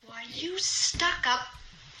You stuck-up,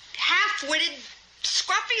 half-witted,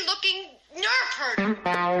 scruffy-looking nerve herder.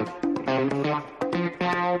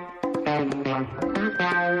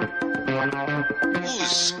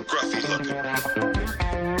 Who's scruffy-looking?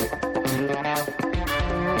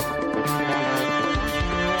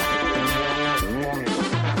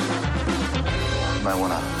 Might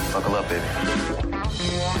wanna buckle up, baby.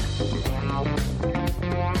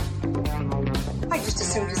 I just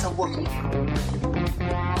assumed it's a Wookiee.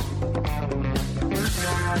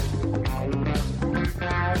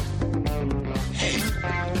 Hey,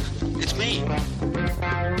 it's me.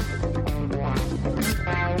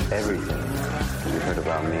 Everything you heard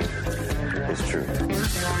about me is true.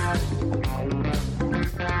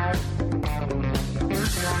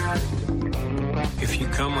 If you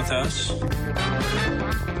come with us,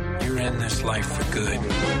 you're in this life for good.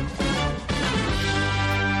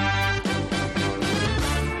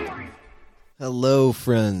 Hello,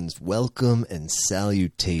 friends. Welcome and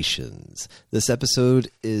salutations. This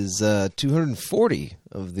episode is 240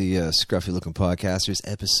 of the Scruffy Looking Podcasters,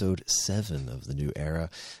 episode 7 of the new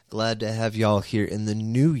era. Glad to have y'all here in the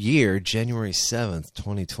new year, January 7th,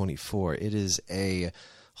 2024. It is a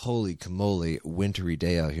holy camole wintry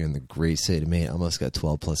day out here in the great state of Maine. Almost got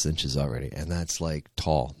 12 plus inches already, and that's like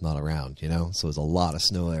tall, not around, you know? So there's a lot of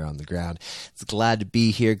snow there on the ground. It's glad to be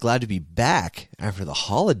here, glad to be back after the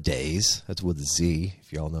holidays. That's with a Z,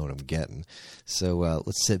 if y'all know what I'm getting. So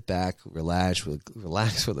let's sit back, relax with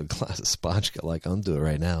a glass of spotchka like I'm doing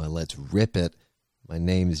right now, and let's rip it. My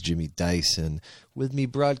name is Jimmy Dyson. With me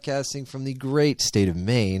broadcasting from the great state of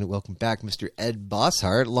Maine. Welcome back, Mr. Ed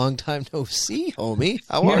Bosshart. Long time no see, homie.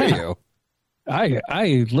 How are you?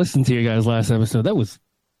 I listened to you guys last episode. That was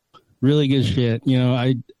really good shit. You know,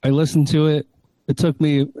 I listened to it. It took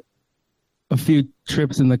me a few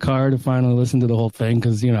trips in the car to finally listen to the whole thing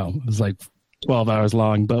because, you know, it was like 12 hours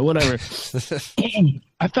long, but whatever.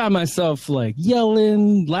 I found myself like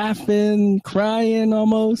yelling, laughing, crying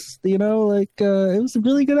almost, you know, like it was a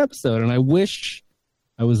really good episode and I wish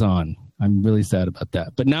I was on. I'm really sad about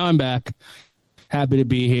that. But now I'm back. Happy to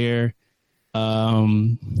be here.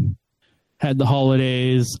 Had the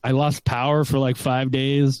holidays. I lost power for like 5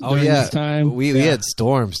 days. During this time. We had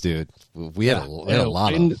storms, dude. We had a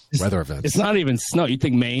lot of weather events. It's not even snow. You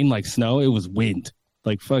think Maine like snow? It was wind.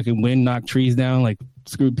 Like fucking wind knocked trees down, like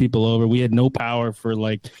screwed people over. We had no power for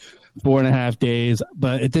like 4.5 days,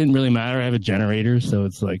 but it didn't really matter. I have a generator, so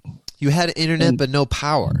it's like you had internet but no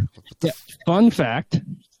power. Yeah, fun fact: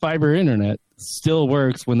 fiber internet still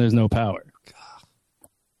works when there's no power.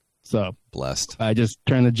 So blessed. I just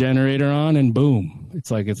turn the generator on and boom, it's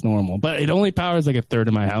like it's normal. But it only powers like a third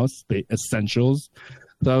of my house, the essentials.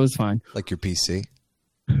 So I was fine. Like your PC.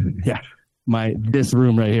 Yeah. This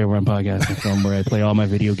room right here where I'm podcasting from, where I play all my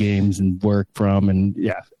video games and work from, and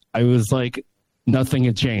yeah, I was like, nothing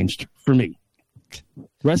had changed for me.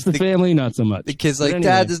 Rest of the family, not so much. The kid's like, anyway,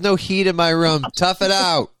 Dad, there's no heat in my room. Tough it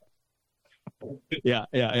out. Yeah.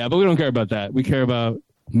 But we don't care about that. We care about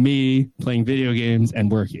me playing video games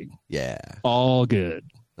and working. Yeah. All good.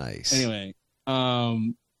 Nice. Anyway,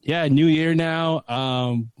 yeah, new year now.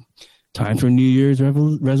 Time for New Year's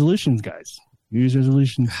resolutions, guys. New Year's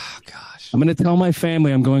resolutions. Oh, gosh. I'm going to tell my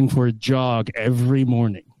family I'm going for a jog every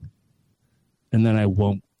morning, and then I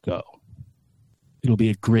won't go. It'll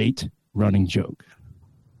be a great running joke.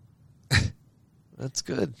 That's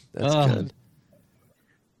good. That's good.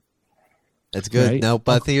 That's good. Right? Now,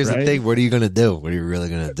 but here's the thing. What are you going to do? What are you really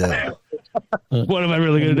going to do? What am I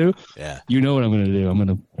really going to do? Yeah. You know what I'm going to do. I'm going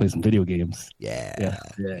to play some video games. Yeah.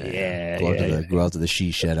 Go out to the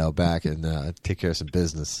she shed out back and take care of some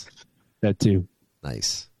business. That too.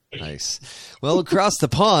 Nice. Well, across the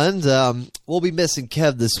pond, we'll be missing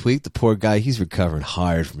Kev this week. The poor guy, he's recovering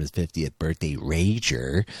hard from his 50th birthday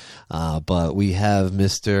rager. But we have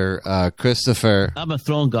Mr. Christopher. I'm a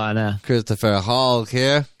throne guy now. Christopher Hall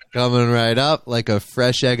here, coming right up like a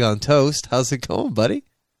fresh egg on toast. How's it going, buddy?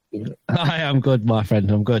 Hi, I'm good, my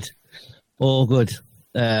friend. I'm good. All good.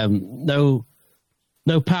 No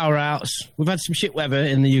power outs. We've had some shit weather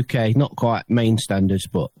in the UK, not quite Maine standards,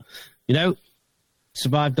 but, you know,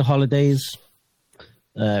 survived the holidays.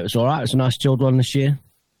 It was all right. It was a nice chilled one this year.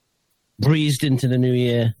 Breezed into the new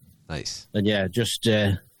year. Nice. And yeah, just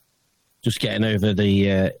getting over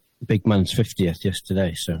the big man's 50th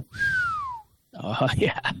yesterday. So, oh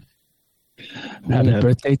yeah. Happy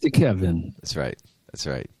birthday to Kevin. That's right.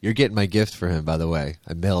 You're getting my gift for him, by the way.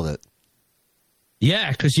 I mailed it.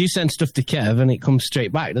 Yeah, because you send stuff to Kev and it comes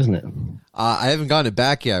straight back, doesn't it? I haven't gotten it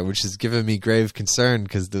back yet, which has given me grave concern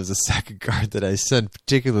because there was a second card that I sent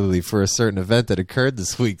particularly for a certain event that occurred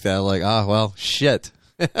this week that I'm like, well, shit.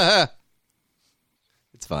 It's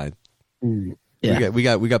fine. Yeah. We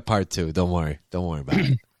got part 2. Don't worry about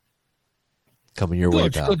it. Coming your way,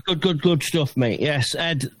 pal. Good stuff, mate. Yes,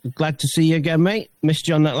 Ed, glad to see you again, mate. Missed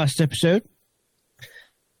you on that last episode.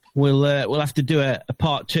 We'll have to do a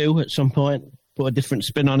part 2 at some point. Put a different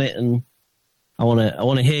spin on it, and I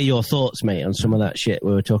want to hear your thoughts, mate, on some of that shit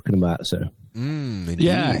we were talking about. So, Indeed.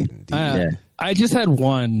 I just had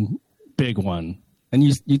one big one, and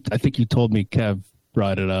you I think you told me Kev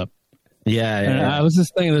brought it up. Yeah. I was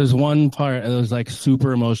just thinking, there's one part that was like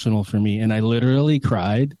super emotional for me, and I literally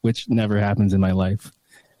cried, which never happens in my life.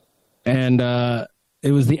 And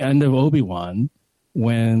it was the end of Obi-Wan,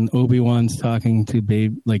 when Obi-Wan's talking to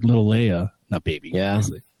little Leia, not baby,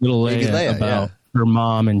 little Leia about her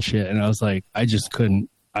mom and shit, and I was like, I just couldn't.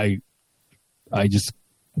 I just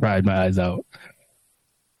cried my eyes out.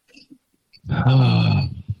 I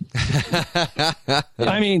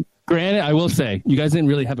mean, granted, I will say, you guys didn't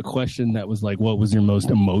really have a question that was like, what was your most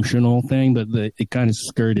emotional thing? But it kind of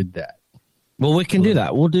skirted that. Well, we can do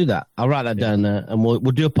that. We'll do that. I'll write that down there, and we'll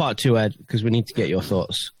do a part 2, Ed, because we need to get your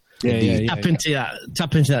thoughts. Tap into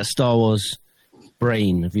that Star Wars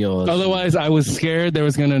brain of yours. Otherwise, I was scared there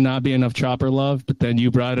was going to not be enough Chopper love, but then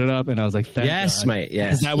you brought it up, and I was like, thank God. Mate,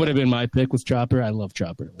 yes. That would have been my pick, was Chopper. I love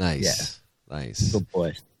Chopper. Nice. Good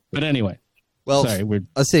boy. But anyway. Well, sorry,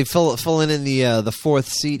 I'll say filling in the fourth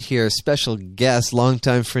seat here, special guest, long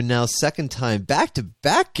time for now, second time,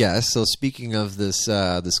 back-to-back guest. So speaking of this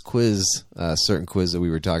quiz, certain quiz that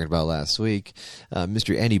we were talking about last week,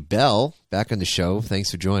 Mr. Andy Bell, back on the show.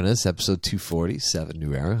 Thanks for joining us, episode 247,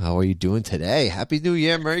 New Era. How are you doing today? Happy New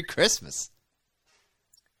Year, Merry Christmas.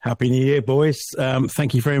 Happy New Year, boys.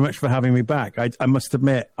 Thank you very much for having me back. I must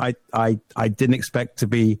admit, I didn't expect to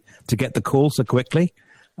get the call so quickly.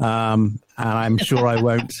 And I'm sure I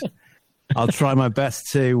won't. I'll try my best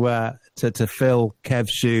to fill Kev's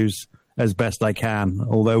shoes as best I can,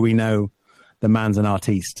 although we know the man's an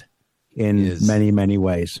artiste in many, many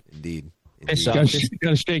ways. Indeed. You got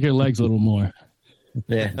to shake your legs a little more.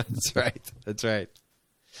 Yeah, That's right.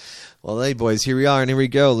 Well, hey, boys, here we are, and here we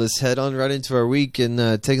go. Let's head on right into our week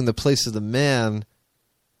and taking the place of the man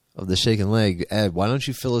of the shaken leg. Ed, why don't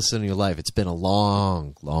you fill us in your life? It's been a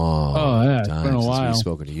long time since we've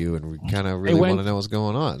spoken to you, and we kind of really want to know what's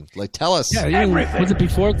going on. Like, tell us. Yeah, was it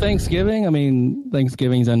before Thanksgiving? I mean,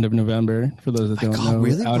 Thanksgiving's end of November, for those that don't know.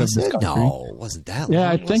 Really? Out Was of it? this country. No, it wasn't that long.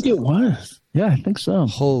 Yeah, I think it was. Yeah, I think so.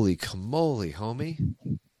 Holy camoly, homie.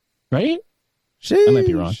 Right? Sheesh. I might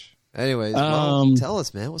be wrong. Anyways, well, tell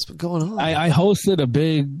us, man, what's been going on? I hosted a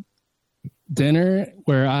big dinner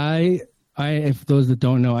where I, if those that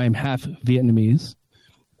don't know, I'm half Vietnamese,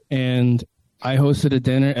 and I hosted a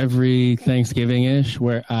dinner every Thanksgiving-ish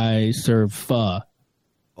where I serve pho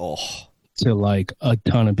to like a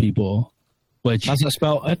ton of people. Which how's that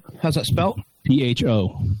spelled, Ed? How's that spelled?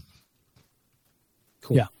 PHO.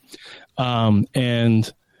 Cool. Yeah.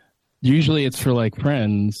 And usually it's for like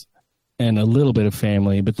friends and a little bit of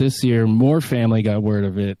family, but this year more family got word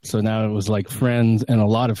of it. So now it was like friends and a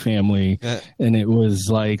lot of family, and it was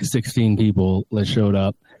like 16 people that showed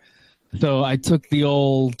up. So I took the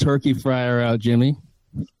old turkey fryer out, Jimmy,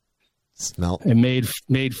 and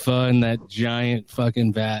made pho in that giant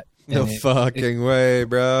fucking vat. No fucking way,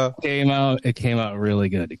 bro. It came out really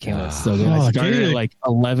good. It came out so good. I started at like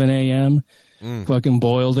 11 a.m. Fucking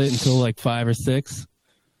boiled it until like 5 or 6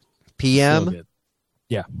 p.m. So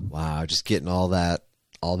yeah. Wow, just getting all that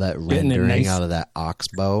rendering out of that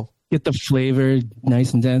oxbow. Get the flavor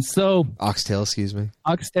nice and dense. So oxtail, excuse me.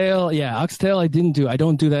 Oxtail, I don't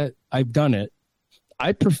do that. I've done it.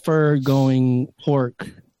 I prefer going pork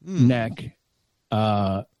neck.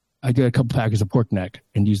 I did a couple packets of pork neck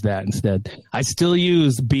and use that instead. I still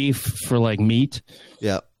use beef for like meat.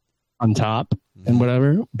 Yeah. On top and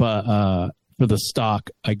whatever, but for the stock,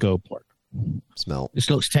 I go pork. Smell. This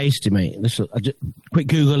looks tasty, mate. Quick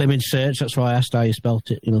Google image search. That's why I asked how you spelt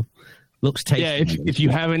it. You know, looks tasty. Yeah, if you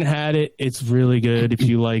haven't had it, it's really good. If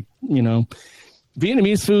you like,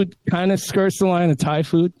 Vietnamese food kind of skirts the line of Thai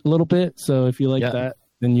food a little bit. So if you like that,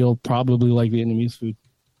 then you'll probably like Vietnamese food.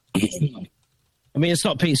 I mean, it's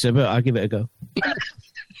not pizza, but I'll give it a go.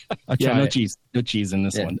 No cheese in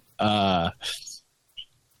this one.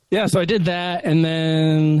 Yeah, so I did that, and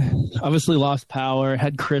then obviously lost power,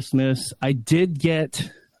 had Christmas. I didn't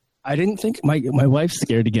think my wife's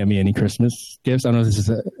scared to get me any Christmas gifts. I don't know if this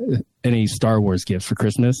is any Star Wars gifts for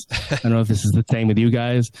Christmas. I don't know if this is the same with you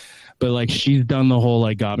guys, but like she's done the whole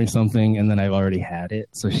like got me something and then I've already had it.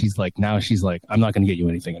 So she's like, I'm not going to get you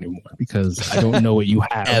anything anymore because I don't know what you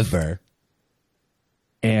have. Ever.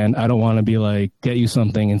 And I don't want to be like, get you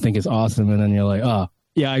something and think it's awesome. And then you're like, oh,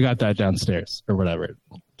 yeah, I got that downstairs or whatever.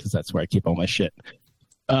 Because that's where I keep all my shit.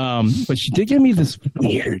 But she did give me this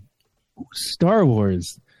weird Star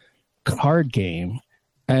Wars card game.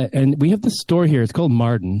 And we have this store here. It's called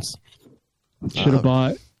Martin's. Should have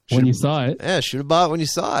bought when you saw it. Yeah, should have bought when you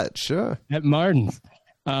saw it. Sure. At Martin's.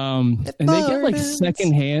 And they get like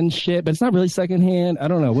secondhand shit, but it's not really secondhand. I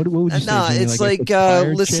don't know. What would you say? No, Jimmy? it's like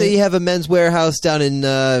let's say you have a Men's Warehouse down in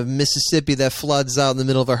Mississippi that floods out in the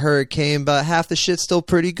middle of a hurricane, but half the shit's still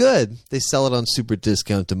pretty good. They sell it on super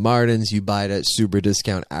discount to Martin's. You buy it at super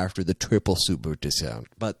discount after the triple super discount.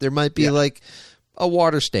 But there might be like a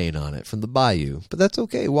water stain on it from the bayou, but that's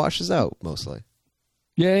okay. It washes out mostly.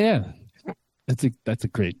 Yeah. That's a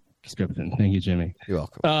great description. Thank you, Jimmy. You're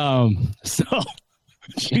welcome. So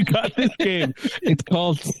you got this game. It's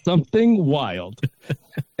called Something Wild,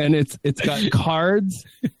 and it's got cards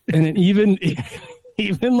and it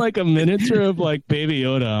even like a miniature of like Baby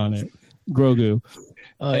Yoda on it, Grogu,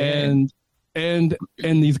 and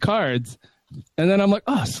these cards. And then I'm like,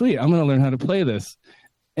 oh sweet, I'm gonna learn how to play this.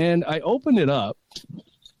 And I opened it up,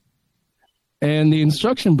 and the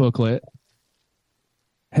instruction booklet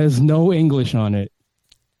has no English on it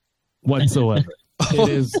whatsoever.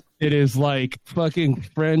 It is like fucking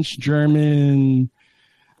French, German,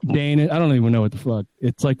 Danish. I don't even know what the fuck.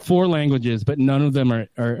 It's like 4 languages, but none of them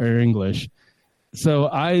are English. So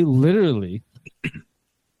I literally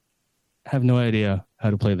have no idea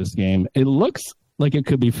how to play this game. It looks like it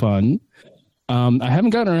could be fun. I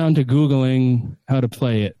haven't gotten around to Googling how to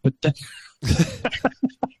play it, but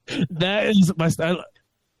that is my style.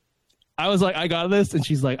 I was like, I got this, and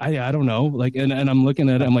she's like, I don't know. Like, and I'm looking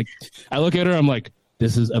at it. I'm like, I look at her. I'm like,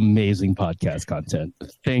 this is amazing podcast content.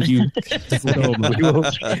 Thank you so much.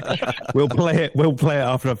 We'll play it. We'll play it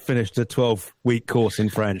after I've finished a 12-week course in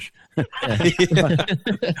French.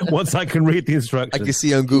 Once I can read the instructions, I can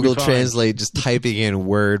see on Google Translate just typing in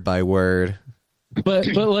word by word. But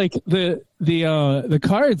like the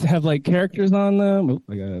cards have like characters on them,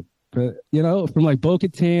 like from like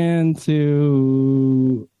Bo-Katan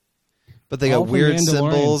to. But they got weird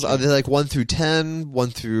symbols. Are they like 1 through 10, 1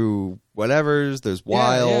 through whatever's? There's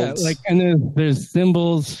wilds. Yeah. Like, and there's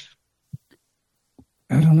symbols.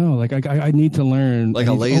 I don't know. Like I need to learn. Like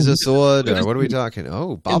a laser sword, or what are we talking?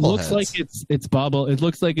 Oh, bobbleheads. It looks like it's bobble. It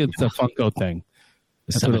looks like it's a Funko thing.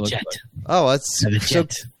 That's what it looks like. Oh, that's so.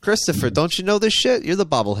 Christopher, don't you know this shit? You're the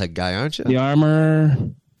bobblehead guy, aren't you? The armor.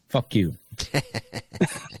 Fuck you.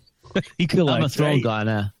 I'm a throne guy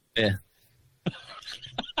now. Yeah.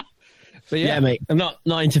 But yeah, mate. I'm not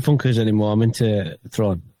into Funkos anymore. I'm into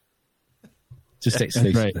Thrawn. Just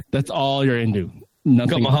exclusively. That's right. That's all you're into.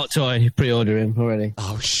 Nothing. Got my hot toy. Pre-order him already.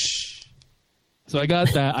 Oh, shh. So I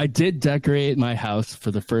got that. I did decorate my house for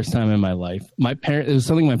the first time in my life. It was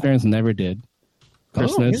something my parents never did.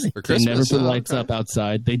 Christmas. Really? For They Christmas? never put lights up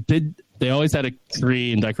outside. They did. They always had a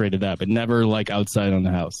tree and decorated that, but never like outside on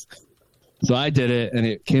the house. So I did it, and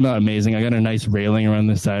it came out amazing. I got a nice railing around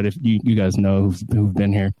the side. If you guys know who've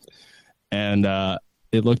been here. And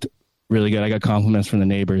it looked really good. I got compliments from the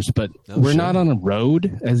neighbors, but we're not on a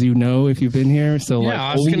road, as you know, if you've been here. So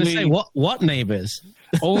I was going to say, what neighbors?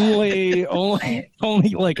 only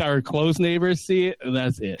like our close neighbors see it, and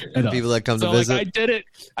that's it. People that come to visit.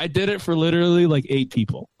 I did it for literally like 8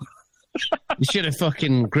 people. You should have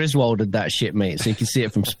fucking Griswolded that shit, mate, so you can see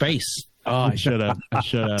it from space. Oh, I should have.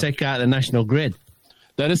 Take out the national grid.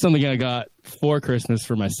 That is something I got for Christmas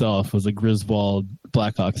for myself, was a Griswold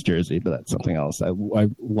Blackhawks jersey, but that's something else. I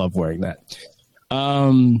love wearing that.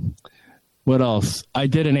 What else? I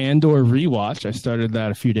did an Andor rewatch. I started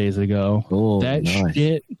that a few days ago. Oh, that nice.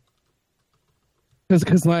 shit.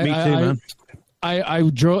 Because Me too, man. I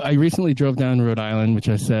recently drove down to Rhode Island, which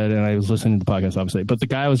I said, and I was listening to the podcast, obviously. But the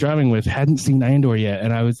guy I was driving with hadn't seen Andor yet,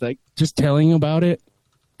 and I was like, just telling him about it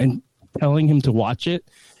and telling him to watch it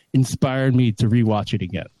inspired me to rewatch it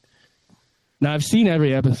again. Now I've seen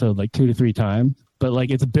every episode like 2 to 3 times, but like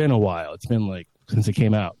it's been a while. It's been like since it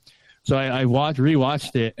came out. So I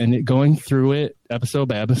rewatched it, and going through it episode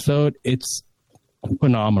by episode, it's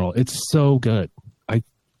phenomenal. It's so good. I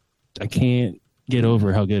can't get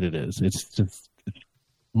over how good it is. It's just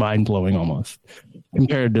mind blowing almost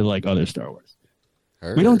compared to like other Star Wars.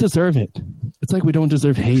 We don't deserve it. It's like we don't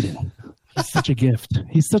deserve Hayden. He's such a gift.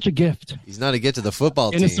 He's such a gift. He's not a gift to the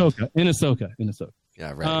football team. In Ahsoka.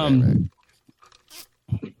 Yeah, right.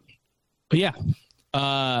 But yeah,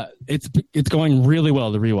 it's going really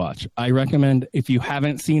well to rewatch. I recommend, if you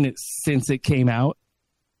haven't seen it since it came out,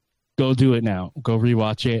 go do it now. Go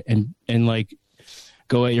rewatch it and like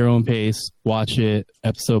go at your own pace. Watch it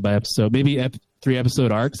episode by episode. Maybe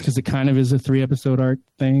 3-episode arcs, because it kind of is a 3-episode arc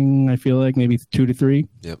thing. I feel like maybe 2 to 3,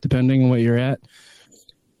 Yep. depending on what you're at.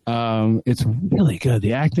 It's really good.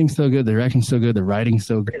 The acting's so good. The direction's so good. The writing's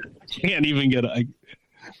so good. I can't even get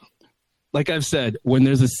like I've said, when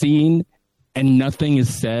there's a scene and nothing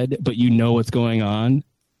is said, but you know what's going on,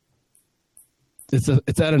 it's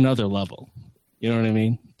at another level. You know what I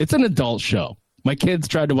mean? It's an adult show. My kids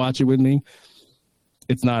tried to watch it with me.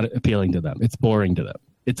 It's not appealing to them. It's boring to them.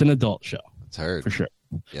 It's an adult show. It's heard. For sure.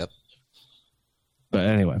 Yep. But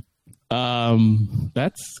anyway,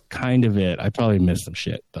 that's kind of it. I probably missed some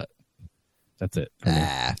shit, but that's it.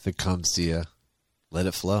 If it comes to you, let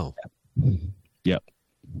it flow. Yep.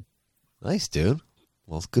 Nice, dude.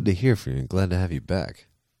 Well, it's good to hear from you. Glad to have you back.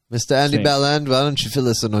 Mr. Andy Same. Belland, why don't you fill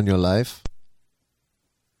us in on your life?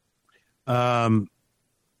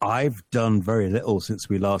 I've done very little since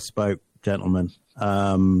we last spoke, gentlemen.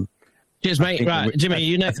 Cheers, mate. Right, Jimmy,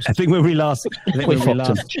 you next. I think when we last,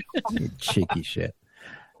 fucked cheeky shit.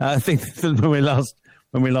 I think when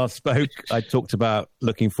we last spoke, I talked about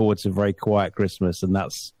looking forward to a very quiet Christmas, and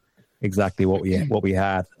that's exactly what we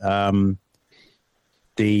had.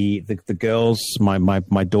 The girls,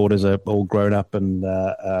 my daughters are all grown up and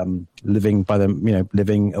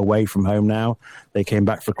living away from home now. They came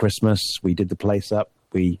back for Christmas. We did the place up.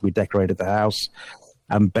 We decorated the house,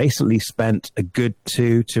 and basically spent a good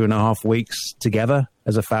 2.5 weeks together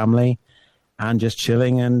as a family, and just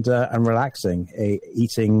chilling and relaxing,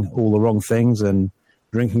 eating all the wrong things and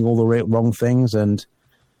drinking all the wrong things. And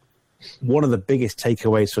one of the biggest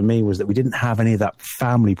takeaways for me was that we didn't have any of that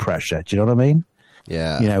family pressure. Do you know what I mean?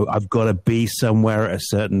 Yeah. You know, I've got to be somewhere at a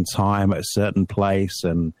certain time, at a certain place.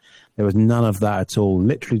 And there was none of that at all.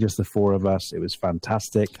 Literally just the four of us. It was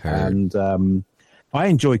fantastic. Heard. And I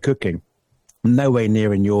enjoy cooking. Nowhere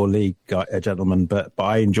near in your league, gentlemen, but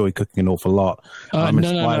I enjoy cooking an awful lot.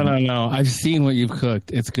 No. I've seen what you've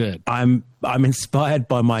cooked. It's good. I'm inspired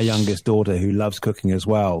by my youngest daughter, who loves cooking as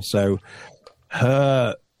well. So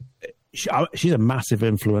she's a massive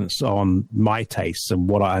influence on my tastes and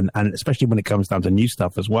and especially when it comes down to new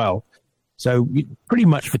stuff as well. So pretty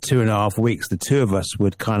much for 2.5 weeks, the two of us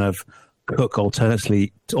would kind of cook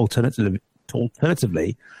alternatively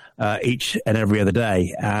each and every other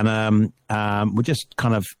day. And we're just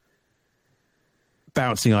kind of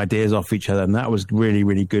bouncing ideas off each other. And that was really,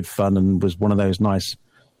 really good fun, and was one of those nice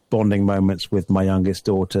bonding moments with my youngest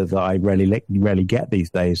daughter that I rarely get these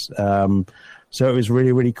days. So it was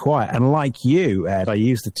really, really quiet. And like you, Ed, I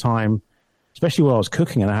used the time, especially while I was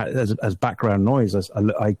cooking, and I had as background noise,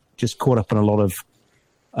 I just caught up on a lot of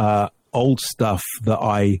old stuff that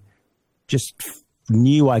I just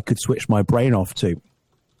knew I could switch my brain off to.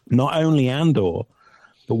 Not only Andor,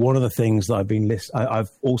 but one of the things that I've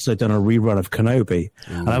also done a rerun of Kenobi.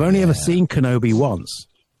 And I've only ever seen Kenobi once.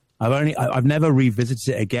 I've never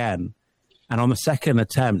revisited it again. And on the second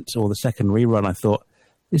attempt, or the second rerun, I thought,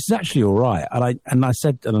 this is actually all right. And I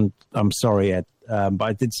said, and I'm sorry, Ed, but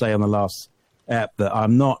I did say on the last ep that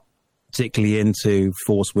I'm not particularly into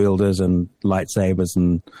force wielders and lightsabers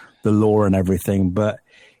and the lore and everything, but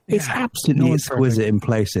it's absolutely exquisite in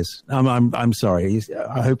places. I'm sorry.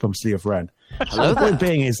 I hope I'm still your friend. The point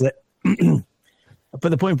being is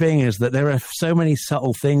that, there are so many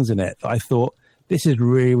subtle things in it that I thought, this is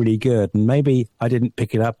really, really good. And maybe I didn't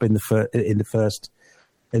pick it up in the first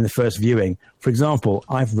viewing. For example,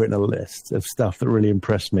 I've written a list of stuff that really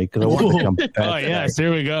impressed me because I wanted to come prepared. Oh, yes,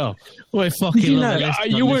 here we go. Well, fucking you know,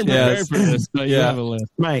 You weren't prepared for this, but you have a list.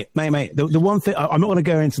 Mate. The one thing, I'm not going to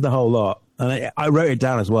go into the whole lot. And I wrote it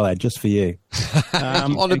down as well, Ed, just for you.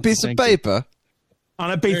 On a piece of paper?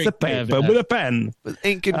 On a piece of paper with a pen. With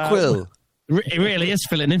ink and quill. It really is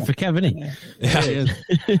filling in for Kevin, isn't it? Yeah, it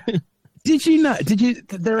is.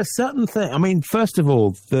 There are certain things. I mean, first of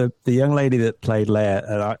all, the young lady that played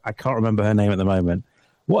Leia, I can't remember her name at the moment.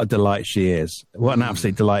 What a delight she is. What an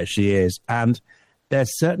absolute delight she is. And there's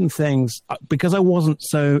certain things, because I wasn't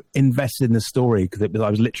so invested in the story, because I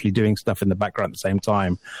was literally doing stuff in the background at the same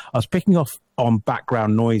time, I was picking off on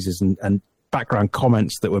background noises and background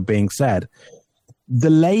comments that were being said. The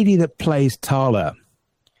lady that plays Tala,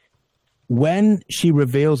 when she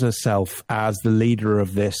reveals herself as the leader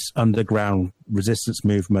of this underground resistance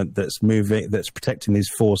movement that's protecting these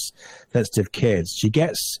force-sensitive kids, she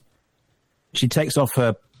takes off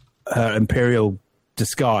her Imperial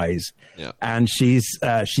disguise, and she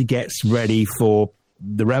gets ready for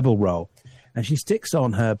the rebel role, and she sticks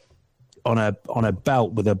on a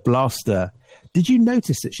belt with a blaster. Did you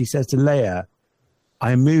notice that she says to Leia,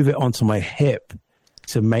 "I move it onto my hip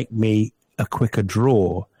to make me a quicker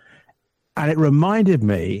draw"? And it reminded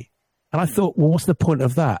me, and I thought, well, what's the point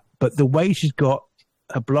of that? But the way she's got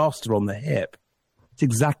her blaster on the hip, it's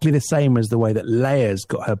exactly the same as the way that Leia's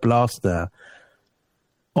got her blaster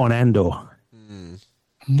on Endor.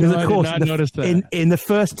 No, of course, I did not notice that. in the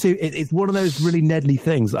first two, it's one of those really Nedley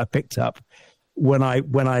things that I picked up when I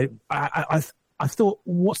thought,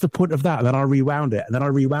 what's the point of that? And then I rewound it, and then I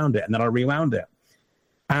rewound it, and then I rewound it,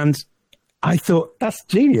 and I thought that's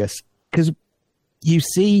genius because you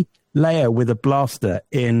see Leia with a blaster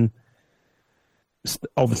in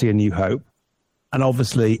obviously A New Hope and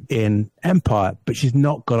obviously in Empire, but she's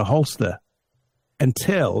not got a holster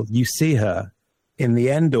until you see her in the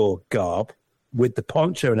Endor garb with the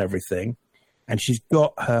poncho and everything, and she's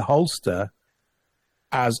got her holster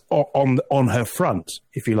as on her front,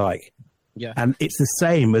 if you like. Yeah. And it's the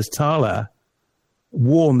same as Tala,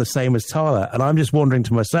 worn the same as Tala. And I'm just wondering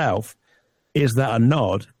to myself, is that a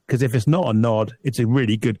nod? Because if it's not a nod, it's a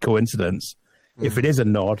really good coincidence. If it is a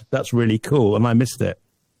nod, that's really cool, and I missed it.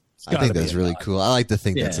 I think that's really cool. I like to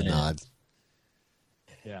think that's a nod.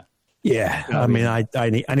 Yeah, I mean, I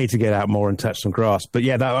need to get out more and touch some grass. But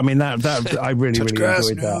yeah, that I really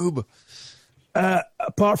enjoyed that.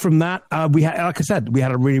 Apart from that, we had, like I said, we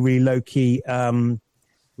had a really low key,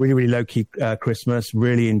 Christmas.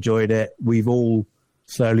 Really enjoyed it. We've all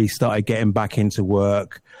slowly started getting back into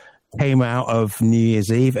work. Came out of New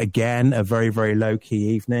Year's Eve again, a very low key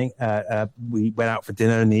evening. We went out for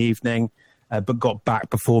dinner in the evening, but got back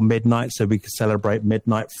before midnight so we could celebrate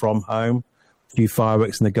midnight from home. A few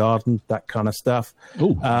fireworks in the garden, that kind of stuff.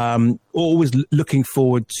 Always looking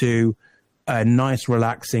forward to a nice,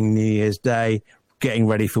 relaxing New Year's Day, getting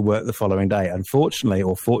ready for work the following day. Unfortunately,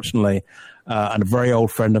 or fortunately, and a very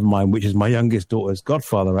old friend of mine, which is my youngest daughter's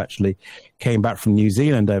godfather, actually, came back from New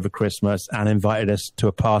Zealand over Christmas and invited us to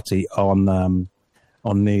a party on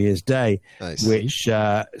New Year's Day. Nice. Which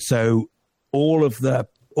so all of the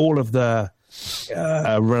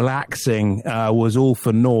relaxing was all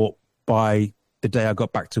for naught by the day I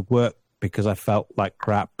got back to work because I felt like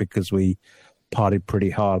crap because we partied pretty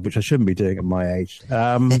hard, which I shouldn't be doing at my age.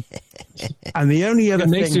 And the only other it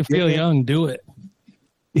makes thing, you feel young. Do it.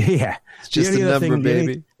 Yeah, It's just a number,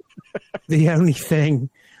 baby. The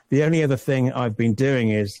only other thing I've been doing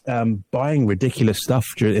is buying ridiculous stuff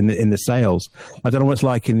in the sales. I don't know what it's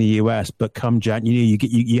like in the US, but come January,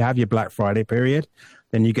 you have your Black Friday period,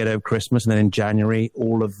 then you get over Christmas, and then in January,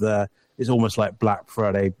 it's almost like Black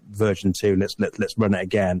Friday version 2. Let's run it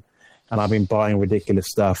again. And I've been buying ridiculous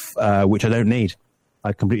stuff, which I don't need.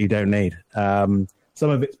 I completely don't need. Some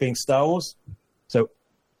of it's being Star Wars. So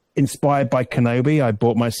inspired by Kenobi, I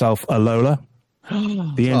bought myself a Lola,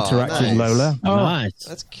 the interactive nice. Lola. Oh, nice.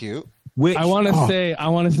 That's cute. Which, I want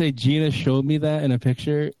to say Gina showed me that in a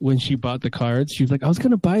picture when she bought the cards. She was like, I was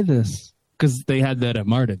going to buy this because they had that at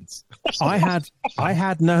Martin's. I had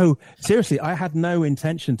no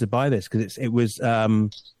intention to buy this because it was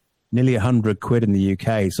nearly £100 in the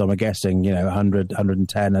UK. So I'm guessing, 100,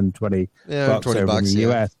 110 and 20 bucks over in the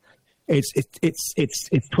US. It's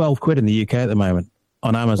 £12 in the UK at the moment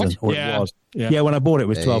on Amazon. Or it was. Yeah, when I bought it, it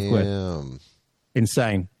was £12.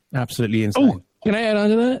 Insane. Absolutely insane. Oh, can I add on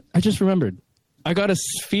to that? I just remembered. I got a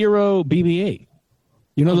Sphero BB-8.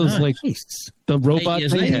 You know those like the robot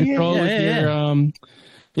thing you control with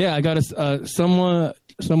your I got a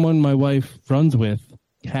someone my wife runs with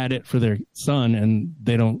had it for their son, and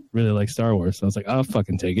they don't really like Star Wars. So I was like, I'll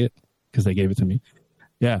fucking take it because they gave it to me.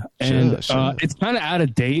 Yeah, and Sure. It's kind of out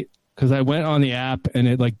of date because I went on the app and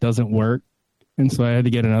it like doesn't work, and so I had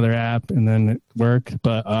to get another app and then it worked.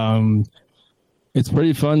 But it's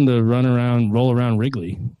pretty fun to roll around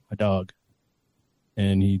Wrigley, my dog,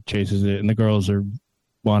 and he chases it, and the girls are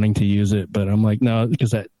wanting to use it, but I'm like, no,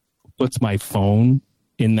 because that puts my phone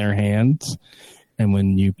in their hands. And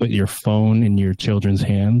when you put your phone in your children's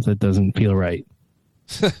hands, that doesn't feel right.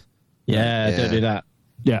 Yeah, don't do that.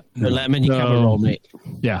 Yeah. Don't let them in your camera roll, mate.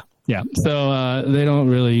 Yeah. So they don't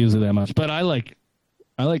really use it that much. But I like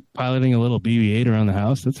piloting a little BB-8 around the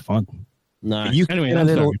house. It's fun. Nice. You can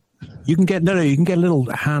get a little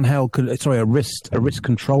handheld, a wrist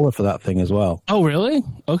controller for that thing as well. Oh, really?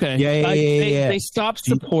 Okay. Yeah. They stopped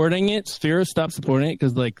supporting it. Sphero stopped supporting it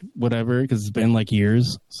because it's been like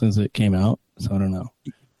years since it came out. So I don't know.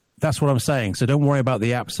 That's what I'm saying. So don't worry about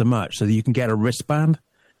the app so much. So that you can get a wristband,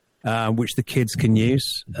 which the kids can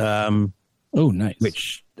use. Nice.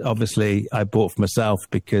 Which obviously I bought for myself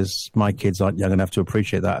because my kids aren't young enough to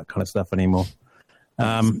appreciate that kind of stuff anymore.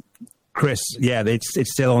 Chris,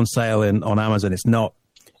 it's still on sale on Amazon.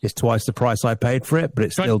 It's twice the price I paid for it, but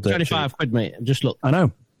it's still dirt cheap. £25, mate. Just look. I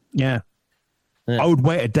know. Yeah. I would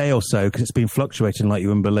wait a day or so because it's been fluctuating like you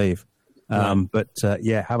wouldn't believe. But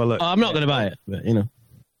have a look. I'm not going to buy it, but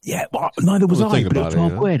Yeah, well, neither was I. But it was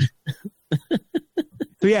 £12.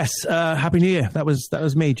 So yes, Happy New Year. That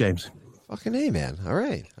was me, James. Fucking A, man. All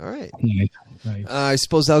right. Nice. I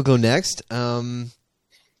suppose I'll go next.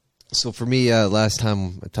 So for me, last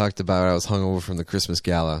time I talked about I was hungover from the Christmas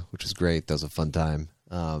gala, which was great. That was a fun time.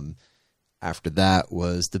 After that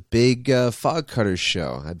was the big Fog Cutters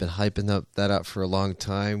show. I've been hyping that up for a long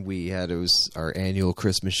time. It was our annual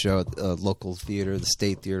Christmas show at the local theater, the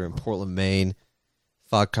State Theater in Portland, Maine.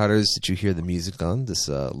 Fog Cutters, that you hear the music on, this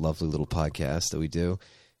lovely little podcast that we do.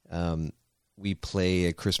 We play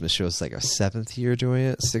a Christmas show. It's like our 7th year doing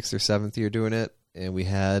it, 6th or 7th year doing it. And we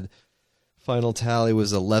had, final tally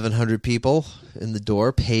was 1,100 people in the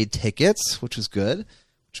door, paid tickets, which was good.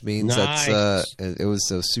 Which means it was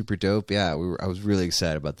so super dope. Yeah, I was really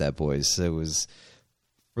excited about that, boys. It was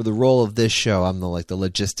for the role of this show. I'm the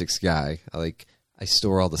logistics guy. I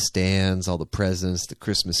store all the stands, all the presents, the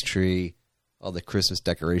Christmas tree, all the Christmas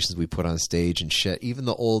decorations we put on stage and shit. Even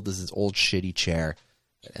this old shitty chair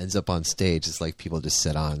that ends up on stage. It's like people just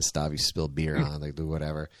sit on and stop. You spill beer on, like do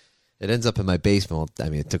whatever. It ends up in my basement. I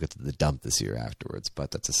mean, I took it to the dump this year afterwards,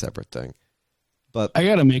 but that's a separate thing. But I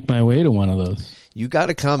got to make my way to one of those. You got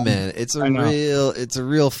to come, man. It's a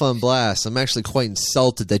real fun blast. I'm actually quite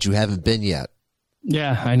insulted that you haven't been yet.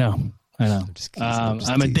 Yeah, I know.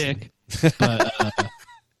 I'm a dick,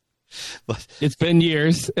 but it's been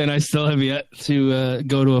years, and I still have yet to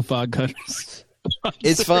go to a Fog Cutters.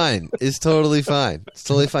 It's fine. It's totally fine. It's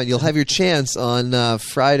totally fine. You'll have your chance on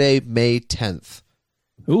Friday, May 10th.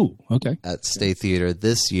 Ooh, okay. At State Theater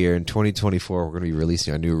this year in 2024, we're going to be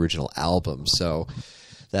releasing our new original album. So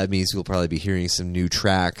that means we'll probably be hearing some new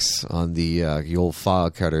tracks on the old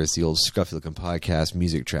Fog Cutters, the old Scruffy Looking Podcast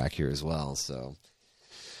music track here as well. So,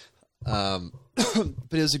 but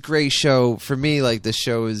it was a great show for me. Like the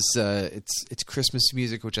show is, it's Christmas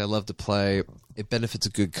music, which I love to play. It benefits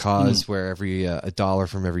a good cause where every $1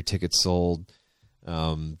 from every ticket sold,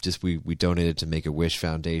 we donated to Make-A-Wish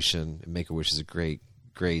Foundation. And Make-A-Wish is a great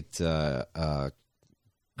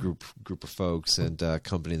group of folks and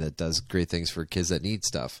company that does great things for kids that need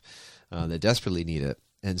stuff, that desperately need it.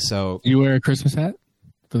 And so, you wear a Christmas hat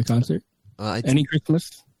for the concert? Any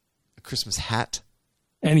Christmas? A Christmas hat?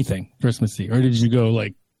 Anything Christmassy, or did you go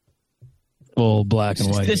like full black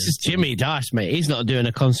and white? This is Jimmy Dash, mate. He's not doing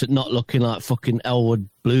a concert not looking like fucking Elwood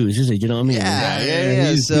Blues, is he? Do you know what I mean?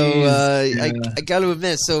 Yeah. So I got to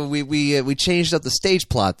admit, so we changed up the stage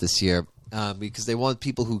plot this year. Because they want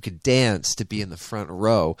people who can dance to be in the front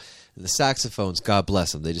row. And the saxophones, God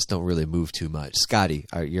bless them, they just don't really move too much. Scotty,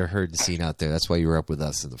 you're heard and seen out there. That's why you were up with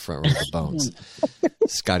us in the front row of the Bones.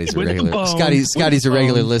 Scotty's a regular. Scotty's a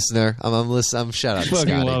regular listener. I'm shout out to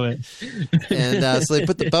Scotty. Love it. And so they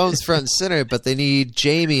put the Bones front and center, but they need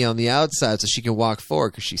Jamie on the outside so she can walk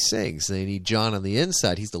forward because she sings. They need John on the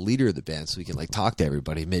inside. He's the leader of the band, so he can talk to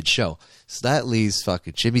everybody mid-show. So that leaves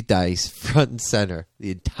fucking Jimmy Dice front and center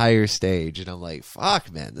the entire stage, and I'm like, fuck,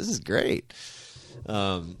 man, this is great.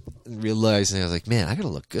 Realizing I was like, man, I gotta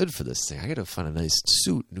look good for this thing. I gotta find a nice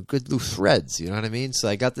suit and good blue threads. You know what I mean? So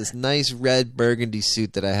I got this nice red burgundy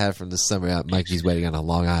suit that I had from the summer at Mikey's wedding on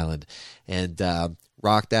Long Island, and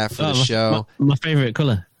rocked that for the show. My favorite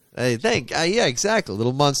color. Hey, yeah, exactly.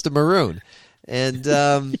 Little monster maroon,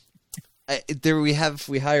 and we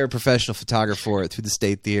hire a professional photographer through the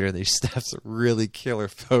State Theater, and they snap some really killer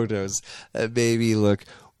photos that made me look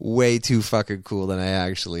way too fucking cool than I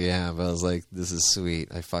actually am. I was like, this is sweet.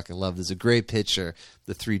 I fucking love this. It's a great picture.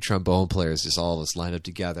 The 3 trombone players, just all of us lined up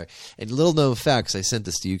together. And little known facts, I sent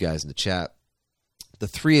this to you guys in the chat. The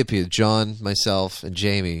 3 of you, John, myself, and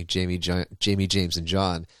Jamie, James, and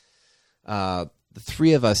John, the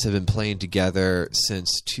 3 of us have been playing together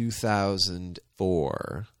since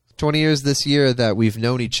 2004. 20 years this year that we've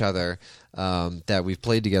known each other, that we've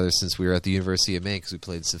played together since we were at the University of Maine because we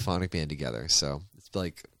played symphonic band together. So it's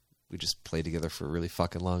like we just played together for a really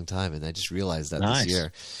fucking long time, and I just realized that this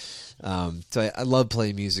year. So I love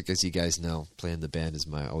playing music, as you guys know. Playing the band is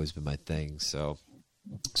always been my thing. So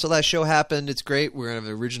that show happened. It's great. We're gonna have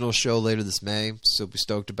an original show later this May. Super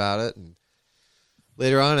stoked about it. And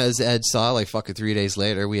later on, as Ed saw, like fucking 3 days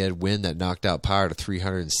later, we had wind that knocked out power to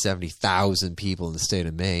 370,000 people in the state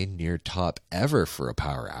of Maine, near top ever for a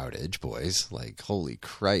power outage, boys. Like, holy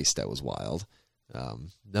Christ, that was wild.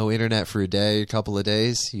 No internet for a couple of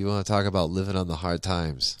days. You want to talk about living on the hard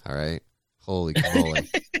times, all right? Holy moly.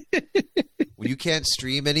 When you can't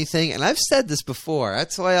stream anything, and I've said this before,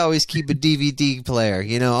 that's why I always keep a DVD player.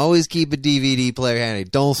 Always keep a DVD player handy.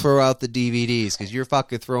 Don't throw out the DVDs, because you're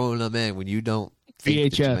fucking throwing them in when you don't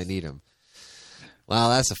think that you might need them.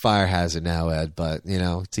 Well, that's a fire hazard now, Ed, but,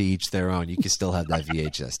 to each their own. You can still have that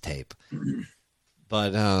VHS tape.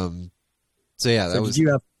 But, so yeah, that was...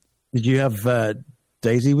 Did you have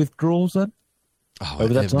Daisy withdrawals then? Oh,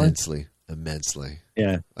 over that immensely. Yeah,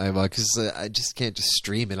 Yeah. Because I just can't just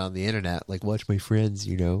stream it on the internet, like watch my friends,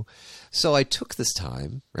 you know. So I took this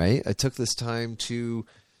time, right? I took this time to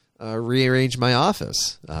rearrange my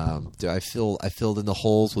office. I filled in the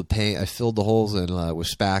holes with paint. I filled the holes in with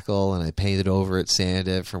spackle, and I painted over it, sanded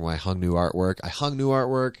it from when I hung new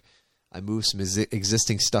artwork. I moved some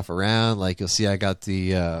existing stuff around. Like you'll see, I got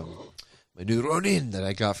the my new Ronin that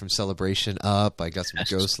I got from Celebration up. I got some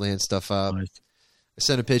Ghostland stuff up. Nice. I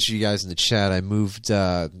sent a picture to you guys in the chat. I moved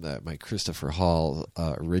my Christopher Hall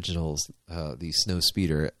originals, the Snow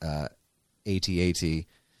Speeder AT-AT,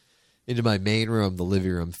 into my main room, the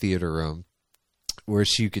living room, theater room, where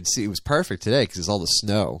you could see it was perfect today because there's all the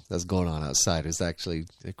snow that's going on outside. It was actually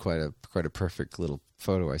quite a perfect little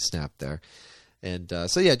photo I snapped there. And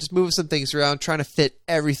so yeah, just moving some things around, trying to fit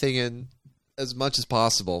everything in as much as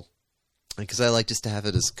possible, because I like just to have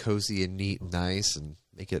it as cozy and neat and nice, and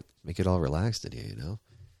make it all relaxed in here. You know,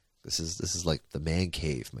 this is like the man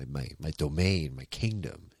cave, my domain, my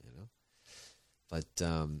kingdom. You know, but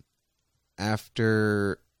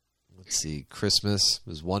after, let's see, Christmas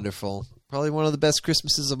was wonderful. Probably one of the best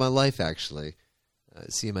Christmases of my life, actually.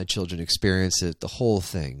 Seeing my children experience it, the whole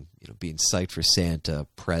thing, you know, being psyched for Santa,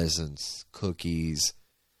 presents, cookies,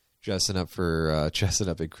 dressing up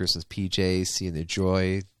in Christmas PJs, seeing their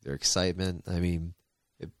joy, their excitement. I mean,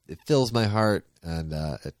 it fills my heart and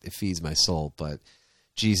it feeds my soul. But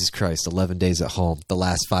Jesus Christ, 11 days at home, the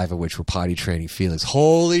last 5 of which were potty training Felix.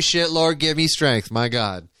 Holy shit, Lord, give me strength. My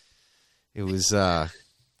God, it was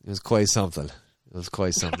quite something. It was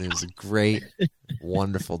quite something. It was a great,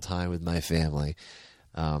 wonderful time with my family.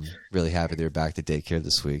 Really happy they were back to daycare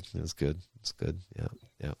this week. It was good. It's good. Yeah.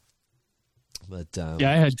 But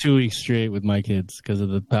yeah, I had 2 weeks straight with my kids because of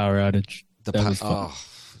the power outage.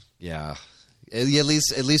 Yeah. At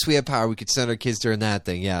least we had power. We could send our kids during that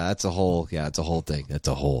thing. Yeah, it's a whole thing. That's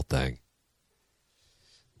a whole thing.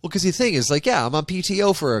 Well, because the thing is, like, yeah, I'm on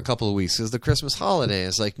PTO for a couple of weeks because the Christmas holiday.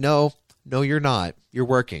 It's like, no, you're not. You're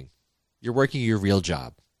working. You're working your real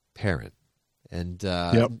job, parent, and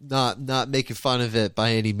not making fun of it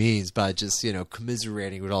by any means, but just, you know,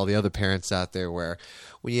 commiserating with all the other parents out there where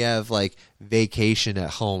when you have like vacation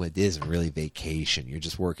at home, it isn't really vacation. You're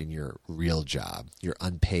just working your real job, your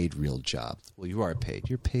unpaid real job. Well, you are paid.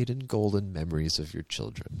 You're paid in golden memories of your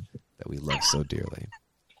children that we love so dearly.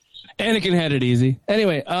 Anakin had it easy.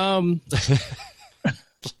 Anyway,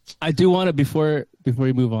 I do want to, before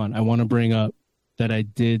we move on, I want to bring up that I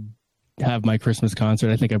did have my Christmas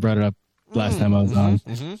concert. I think I brought it up last time I was on.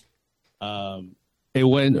 Mm-hmm. It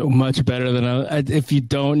went much better than if you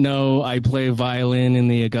don't know, I play violin in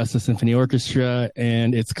the Augusta Symphony Orchestra,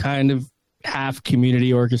 and it's kind of half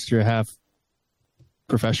community orchestra, half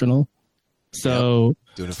professional. So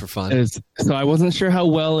doing it for fun. So I wasn't sure how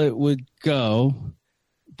well it would go,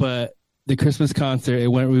 but the Christmas concert,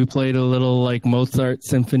 we played a little like Mozart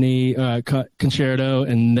symphony concerto,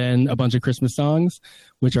 and then a bunch of Christmas songs,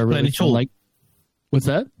 which are really fun. Like, what's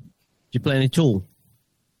that? Did you play any Tool?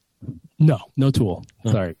 No Tool.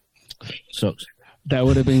 Oh. Sorry. Sucks. That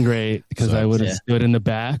would have been great because I would have stood in the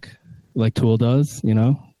back like Tool does, you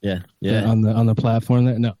know? Yeah. On the platform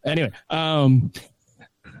there. No. Anyway,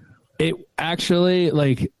 it actually,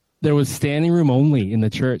 like, there was standing room only in the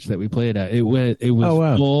church that we played at. It was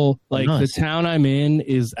full. Like, nice. The town I'm in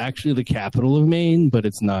is actually the capital of Maine, but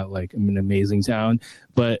it's not like an amazing town.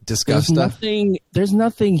 But there's nothing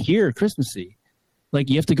here Christmassy. Like,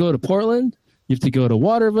 you have to go to Portland, you have to go to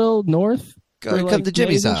Waterville North. Come to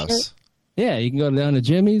Jimmy's house. Yeah, you can go down to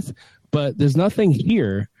Jimmy's, but there's nothing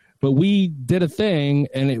here. But we did a thing,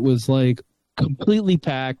 and it was like completely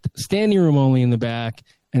packed, standing room only in the back,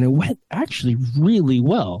 and it went actually really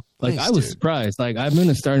well. Like, nice, I was surprised. Like, I'm going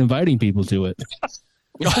to start inviting people to it.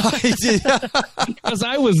 Because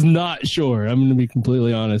I was not sure. I'm going to be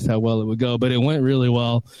completely honest how well it would go, but it went really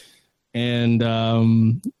well. And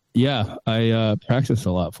I practiced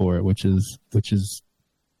a lot for it, which is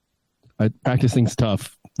practicing's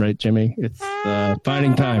tough, right, Jimmy? It's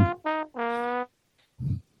finding time.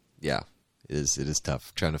 Yeah, it is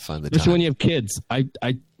tough trying to find the time. Especially when you have kids.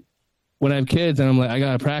 When I have kids and I'm like, I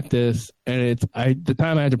got to practice, and the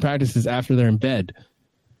time I have to practice is after they're in bed.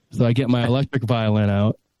 So I get my electric violin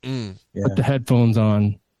out, put the headphones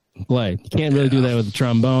on, play. You can't really do that with the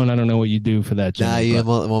trombone. I don't know what you do for that. Nah, you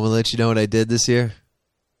want me to let you know what I did this year?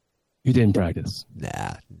 You didn't practice.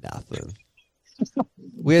 Nah, nothing.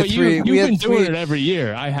 You've been doing it every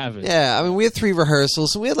year. I haven't. Yeah, I mean, we had 3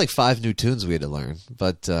 rehearsals, and we had like 5 new tunes we had to learn.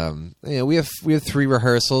 But we have 3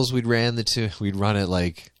 rehearsals. We'd run it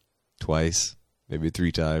like twice, maybe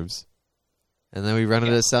 3 times, and then we run it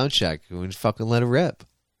at a sound check and we fucking let it rip.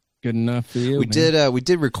 Good enough for you. We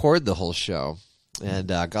did record the whole show.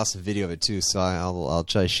 And I got some video of it too, so I'll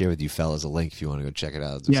try to share with you fellas a link if you want to go check it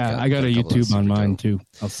out. It's I got a couple of YouTube on super mine dope. too.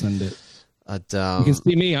 I'll send it. But, You can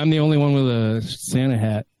see me. I'm the only one with a Santa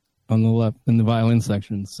hat on the left in the violin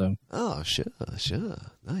section. So oh, sure.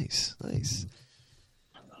 Nice.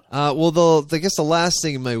 Well, I guess the last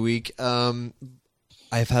thing in my week,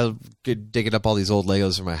 I've had good digging up all these old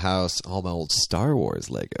Legos from my house, all my old Star Wars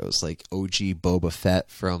Legos, like OG Boba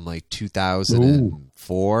Fett from like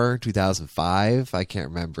 2004, 2005. I can't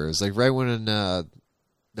remember. It was like right when, no,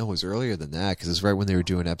 it was earlier than that because it was right when they were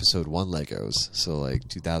doing Episode 1 Legos. So like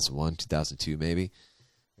 2001, 2002 maybe.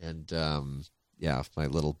 And yeah, my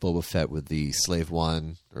little Boba Fett with the Slave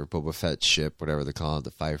One or Boba Fett ship, whatever they call it,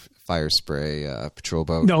 the fire spray patrol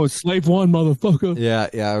boat. no, it's Slave One, motherfucker.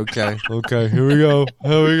 Yeah, okay. Here we go.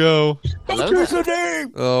 Hello there.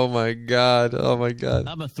 Oh my god.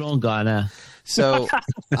 I'm a throne guy now. So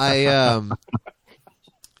I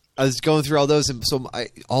was going through all those, and so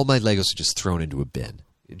all my Legos are just thrown into a bin,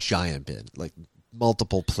 a giant bin, like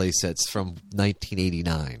multiple play sets from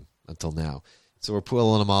 1989 until now. So we're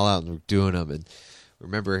pulling them all out and we're doing them. And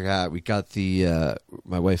remember, we got the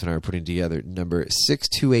my wife and I are putting together number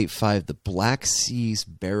 6285, the Black Seas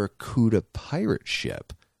Barracuda pirate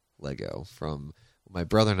ship Lego from my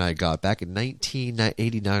brother and I got back in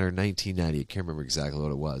 1989 or 1990. I can't remember exactly what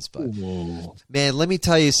it was, but man, let me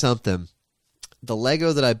tell you something. The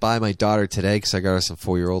Lego that I buy my daughter today, because I got her some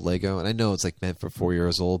 4-year-old Lego, and I know it's like meant for 4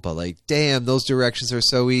 years old, but like, damn, those directions are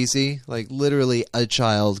so easy. Like, literally, a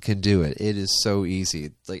child can do it. It is so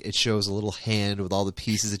easy. Like, it shows a little hand with all the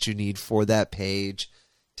pieces that you need for that page.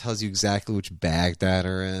 Tells you exactly which bag that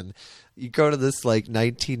are in. You go to this like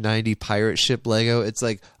 1990 pirate ship Lego. It's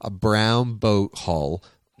like a brown boat hull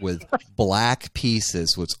with black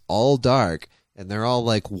pieces. So it's all dark. And they're all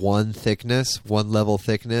like one level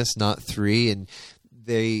thickness, not 3. And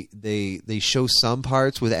they show some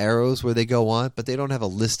parts with arrows where they go on, but they don't have a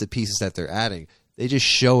list of pieces that they're adding. They just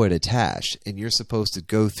show it attached, and you're supposed to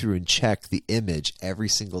go through and check the image every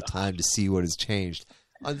single time to see what has changed.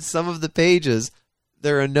 On some of the pages,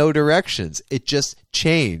 there are no directions. It just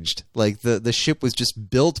changed. Like the ship was just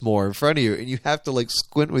built more in front of you, and you have to like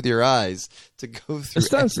squint with your eyes to go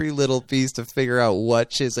through every little piece to figure out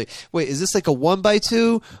what shit's like. Wait, is this like a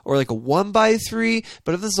 1x2 or like a 1x3?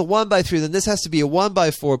 But if this is a 1x3, then this has to be a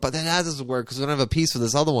 1x4. But then that doesn't work because we don't have a piece for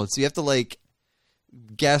this other one. So you have to like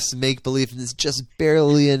guess, make believe, and it's just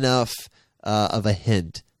barely enough of a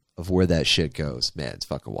hint of where that shit goes. Man, it's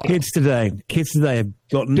fucking wild. Kids today have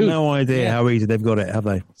got no idea how easy they've got it, have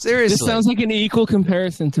they? Seriously. This sounds like an equal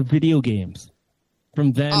comparison to video games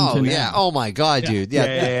from then to now. Yeah. Oh my god, dude.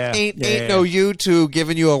 Yeah. Ain't no YouTube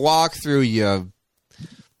giving you a walkthrough, you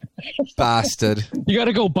bastard. You got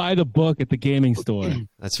to go buy the book at the gaming store.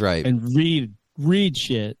 That's right. And read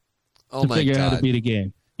shit Oh to my figure god. out how to beat a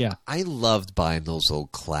game. Yeah. I loved buying those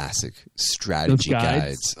old classic strategy Those guides?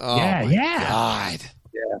 guides. Oh Yeah, my yeah. god.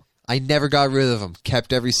 Yeah. I never got rid of them.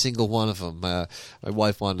 Kept every single one of them. My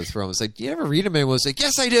wife wanted to throw them. I was like, "Do you ever read them?" And I was like,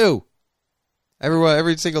 "Yes, I do."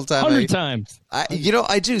 Every single time. 100 times. I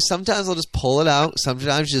do. Sometimes I'll just pull it out.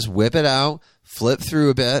 Sometimes just whip it out, flip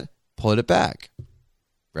through a bit, pull it back.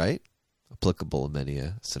 Right? Applicable in many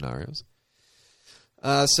scenarios.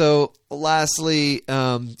 So, lastly,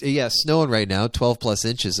 snowing right now, 12 plus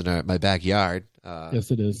inches in my backyard. Yes,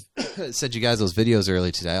 it is. I sent you guys those videos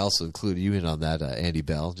early today. I also included you in on that, Andy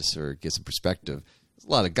Bell, just to get some perspective. There's a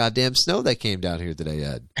lot of goddamn snow that came down here today,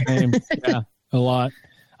 Ed. Yeah, a lot.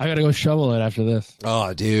 I got to go shovel it after this.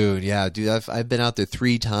 Oh, dude. Yeah, dude. I've been out there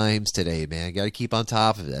 3 times today, man. Got to keep on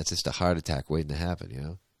top of it. That's just a heart attack waiting to happen, you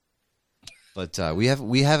know? But we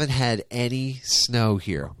haven't had any snow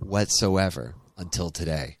here whatsoever until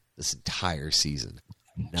today, this entire season.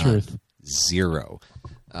 Truth. 0.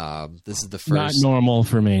 This is the first. Not normal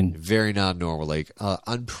for me. Very not normal. Like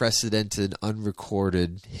unprecedented,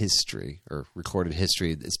 unrecorded history or recorded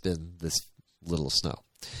history. It's been this little snow.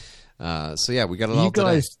 So yeah, we got it all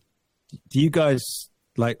today. Do you guys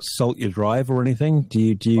like salt your drive or anything? Do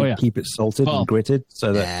you keep it salted and gritted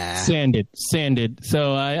so that sanded?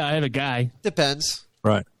 So I have a guy. Depends.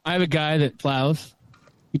 Right. I have a guy that plows.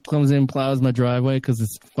 He comes in and plows my driveway because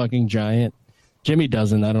it's fucking giant. Jimmy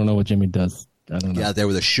doesn't. I don't know what Jimmy does. I don't know. Yeah, there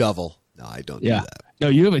with a shovel. No, I don't do that. No,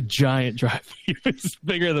 you have a giant driveway. It's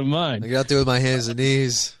bigger than mine. I get out there with my hands and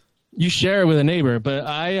knees. You share it with a neighbor, but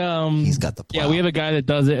he's got the plow. Yeah, we have a guy that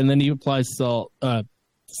does it, and then he applies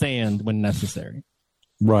sand when necessary.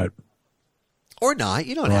 Right. Or not.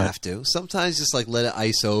 You don't have to. Sometimes just like let it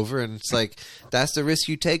ice over, and it's like that's the risk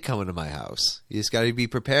you take coming to my house. You just got to be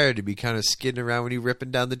prepared to be kind of skidding around when you're ripping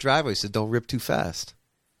down the driveway, so don't rip too fast.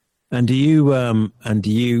 And do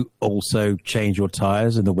you also change your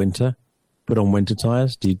tires in the winter? Put on winter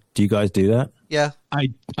tires? Do you guys do that? Yeah.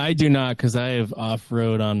 I do not, because I have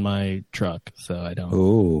off-road on my truck, so I don't.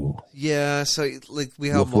 Oh. Yeah, so like we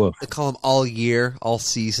have Woof, woof. they call them all year, all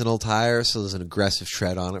seasonal tires. So there's an aggressive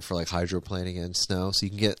tread on it for like hydroplaning and snow. So you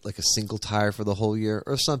can get like a single tire for the whole year,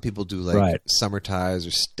 or some people do like Right. summer tires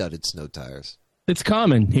or studded snow tires. It's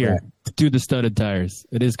common here to do the studded tires.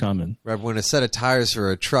 It is common. Right, when a set of tires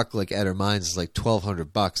for a truck like Ed or mine's is like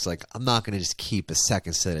 $1,200, like I'm not going to just keep a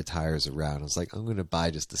second set of tires around. I was like, I'm going to buy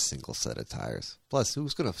just a single set of tires. Plus,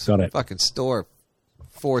 who's going Got to it. fucking store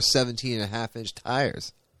 4 17.5-inch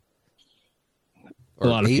tires? A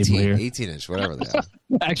lot of people here. 18-inch, whatever they are.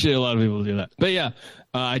 Actually, a lot of people do that. But yeah,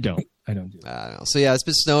 I don't. I don't do that. I don't know. So yeah, it's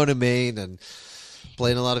been snowing in Maine and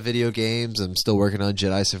playing a lot of video games. I'm still working on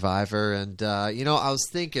Jedi Survivor, and I was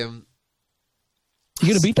thinking, You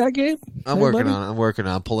gonna beat that game? I'm working on.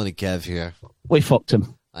 I'm pulling a Kev here. We fucked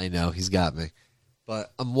him. I know he's got me,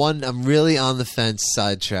 but I'm really on the fence.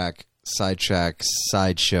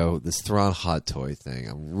 Sideshow. This Thrawn hot toy thing.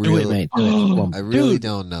 I'm Do really, it, mate. Do it. Come on. I really Dude.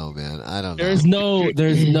 don't know, man. I don't know.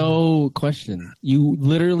 There's no question. You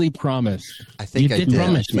literally promised. I think You I did did.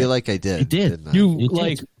 promise I feel me. like I did. You did. didn't I? You You did.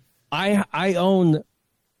 like, I own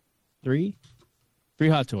three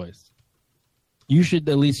hot toys. You should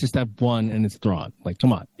at least just have one, and it's Thrawn. Like,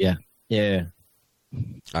 come on. Yeah. Yeah. All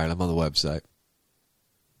right, I'm on the website.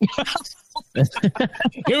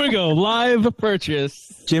 Here we go. Live purchase.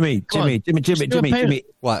 Jimmy,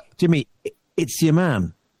 What? Jimmy, it's your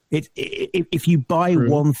man. If you buy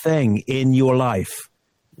one thing in your life,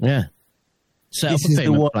 Yeah. Set up this a is the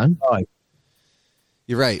payment one. plan. Right.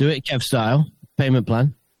 You're right. Do it Kev style. Payment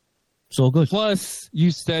plan. It's all good. Plus,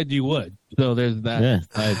 you said you would. So there's that. Yeah.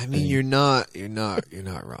 I mean, you're not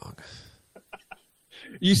wrong.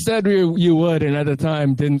 You said you would, and at the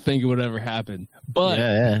time didn't think it would ever happen. But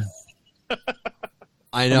Yeah.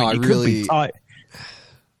 I know. I you really. could be tight.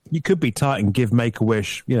 You could be tight and give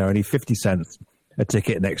Make-A-Wish, only 50 cents a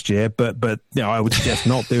ticket next year. But I would suggest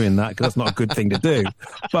not doing that because that's not a good thing to do.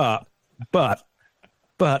 But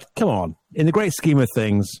come on, in the great scheme of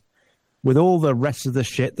things, with all the rest of the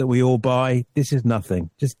shit that we all buy, this is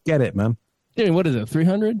nothing. Just get it, man. Jimmy, what is it?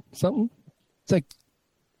 300 something? It's like,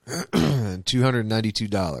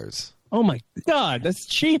 $292. oh my god, that's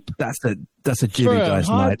cheap. That's a Jimmy For a Dice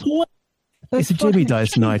hot night. toy? That's It's a Jimmy fucking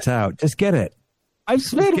Dice cheap. night out. Just get it. I've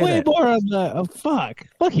spent get way it. more on that. Oh, fuck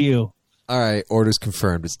you. All right, orders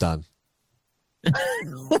confirmed. It's done. There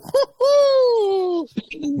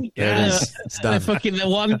it is. It's The done. fucking the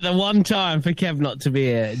one time for Kev not to be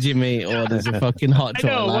here, Jimmy orders a fucking hot I toy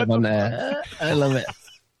know, live what on the there. I love it.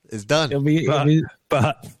 It's done. It'll be,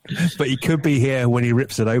 But he could be here when he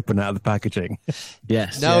rips it open out of the packaging.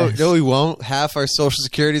 yes. No, yes. no, we won't. Half our social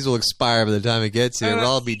securities will expire by the time it gets here. We'll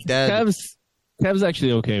all be dead. Kev's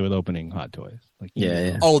actually okay with opening hot toys. Like,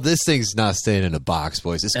 Yeah. Oh, this thing's not staying in a box,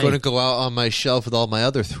 boys. It's Hey. going to go out on my shelf with all my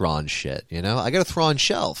other Thrawn shit. I got a Thrawn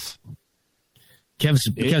shelf.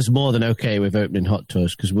 Kev's more than okay with opening hot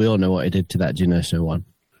toys because we all know what he did to that Geonosis one.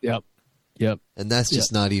 Yep. And that's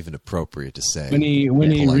just not even appropriate to say. When he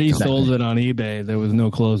Polite resold company. it on eBay, there was no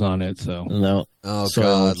clothes on it. So No. Oh, So-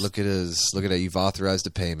 God. Look at that. You've authorized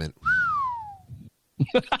a payment.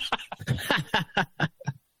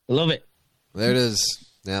 Love it. There it is.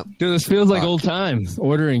 Yeah. dude, this feels like Fuck. old times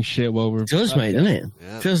ordering shit while we're It does, mate, doesn't it?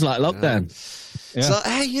 Yeah. Feels like lockdown. Yeah. So,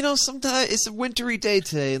 hey, sometimes it's a wintry day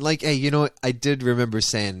today. And, like, hey, you know what? I did remember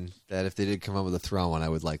saying that if they did come up with a Thrawn one, I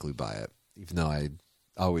would likely buy it, even though I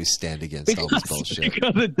always stand against all this bullshit.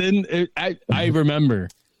 Because it didn't. I remember,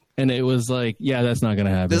 and it was like, yeah, that's not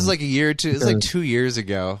gonna happen. This is like a year or two. It's like 2 years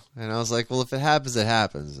ago. And I was like, well, if it happens, it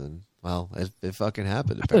happens. And, well, it fucking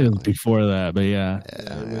happened, I thought it was apparently. before that, but yeah,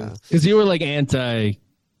 Yeah. because you were like anti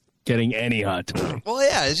getting any hot toy. Well,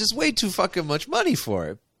 yeah, it's just way too fucking much money for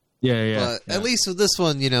it. Yeah. But at least with this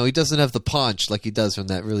one, he doesn't have the punch like he does from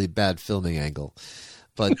that really bad filming angle.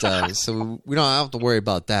 But so we don't have to worry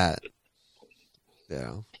about that.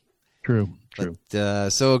 True.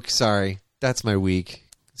 But, so sorry, that's my week.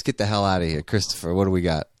 Let's get the hell out of here, Christopher. What do we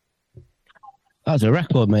got? That was a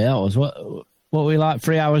record, mate. That was what were we like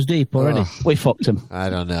 3 hours deep already? We fucked him. I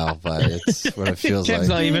don't know, but it's what it feels Kev's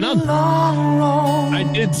not like. even on.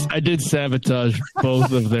 I did sabotage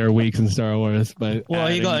both of their weeks in Star Wars, but Well,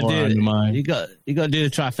 you got to do mine. you got to do the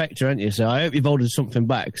trifecta, haven't you? So I hope you've ordered something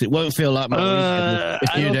back because it won't feel like my weekend if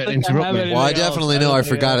I you don't don't think I interrupt have me. any- Well, I Anything else? definitely I know don't I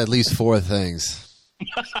think forgot I- at least 4 things.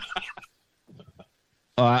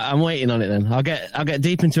 All right, I'm waiting on it then. I'll get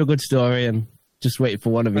deep into a good story and just wait for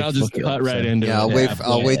one of you. I'll to just fuck it cut up, right so. into Yeah, it.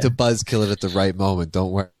 I'll wait to buzzkill it at the right moment.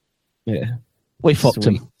 Don't worry. Yeah. We fucked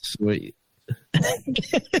him. Sweet.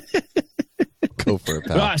 Go for it,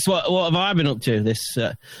 pal. Right, so what have I been up to this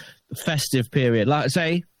festive period? Like I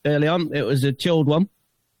say, early on, it was a chilled one.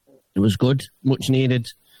 It was good, much needed.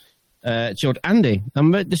 Chilled. Andy,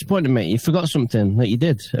 I'm a bit disappointed, mate. You forgot something that you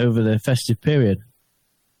did over the festive period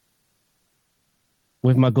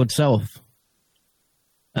with my good self.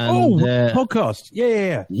 And, podcast.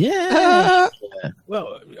 Yeah.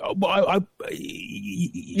 Well,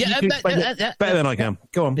 you can explain it better than I can.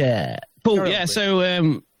 Go on. Yeah. Cool. Yeah.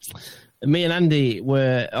 So me and Andy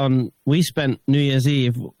we spent New Year's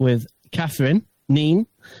Eve with Catherine Neen.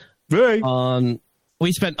 Right.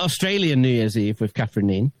 We spent Australian New Year's Eve with Catherine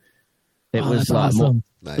Neen. It was like awesome.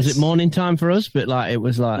 Nice. Was it morning time for us? But like it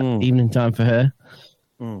was like evening time for her.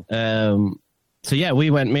 So yeah, me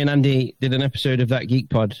and Andy did an episode of That Geek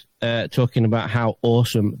Pod talking about how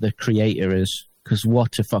awesome The Creator is. Because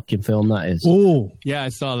what a fucking film that is. Oh, yeah, I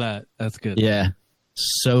saw that. That's good. Yeah,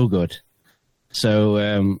 so good.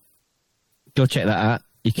 So go check that out.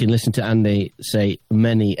 You can listen to Andy say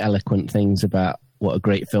many eloquent things about what a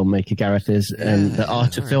great filmmaker Gareth is and the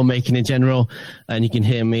art of filmmaking in general. And you can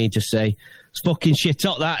hear me just say, it's fucking shit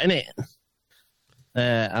up that, innit?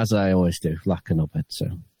 As I always do, like a knobhead. So,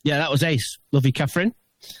 yeah, that was ace. Love you, Catherine.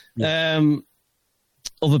 Yeah.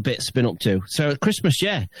 Other bits been up to. So, at Christmas,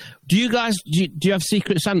 yeah. Do you guys, do you have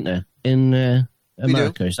Secret Santa in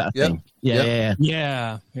America? Is that a thing? Yeah.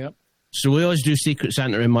 Yep. So, we always do Secret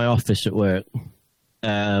Santa in my office at work.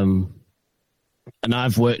 And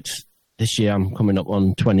I've worked... This year, I'm coming up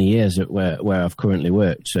on 20 years at where I've currently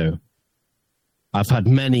worked. So I've had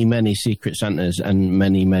many, many Secret Santas and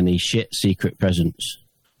many, many shit secret presents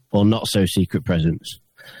or not so secret presents.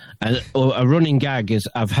 And a running gag is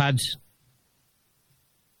obviously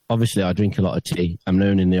I drink a lot of tea. I'm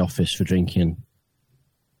known in the office for drinking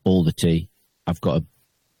all the tea. I've got a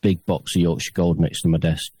big box of Yorkshire Gold next to my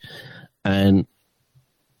desk. And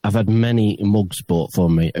I've had many mugs bought for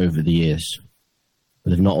me over the years. But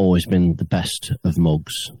they've not always been the best of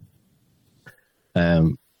mugs.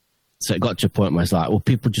 So it got to a point where I was like, well,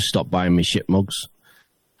 people just stop buying me shit mugs.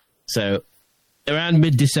 So around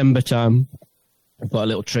mid-December time, I've got a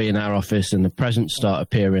little tree in our office and the presents start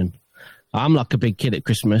appearing. I'm like a big kid at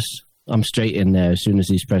Christmas. I'm straight in there as soon as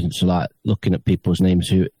these presents are like looking at people's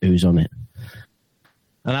names, who's on it.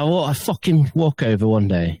 And I fucking walk over one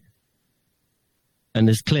day and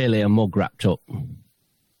there's clearly a mug wrapped up.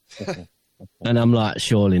 And I'm like,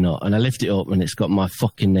 surely not. And I lift it up and it's got my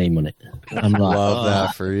fucking name on it. I'm like, Love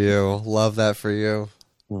that for you. Love that for you.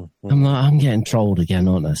 I'm like, I'm getting trolled again,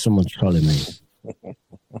 aren't I? Someone's trolling me.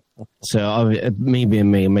 So me being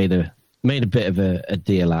me, made a bit of a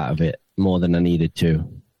deal out of it more than I needed to.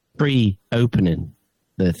 Pre-opening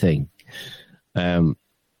the thing.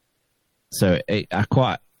 So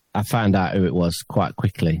I found out who it was quite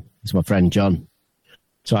quickly. It's my friend John.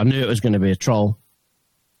 So I knew it was going to be a troll.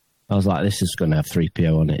 I was like, this is going to have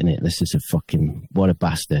 3PO on it, innit? This is what a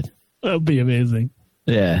bastard. That would be amazing.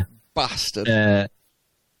 Yeah. Bastard. And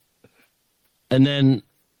then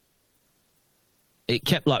it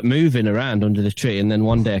kept like moving around under the tree. And then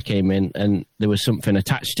one day I came in and there was something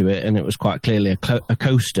attached to it. And it was quite clearly a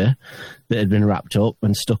coaster that had been wrapped up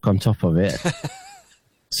and stuck on top of it.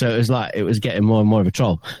 So it was like, it was getting more and more of a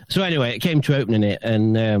troll. So anyway, it came to opening it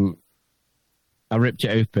and I ripped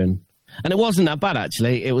it open. And it wasn't that bad,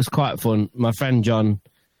 actually. It was quite fun. My friend John,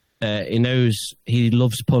 he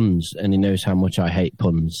loves puns, and he knows how much I hate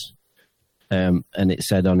puns. And it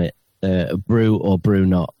said on it, brew or brew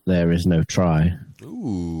not, there is no try.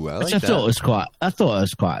 Ooh, I like which that. I thought it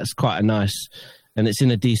was quite a nice, and it's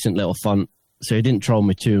in a decent little font, so he didn't troll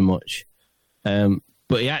me too much.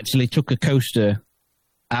 But he actually took a coaster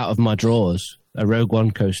out of my drawers, a Rogue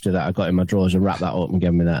One coaster that I got in my drawers, and wrapped that up and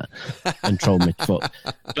gave me that and trolled me to fuck.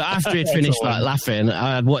 But after he'd finished like laughing,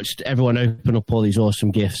 I had watched everyone open up all these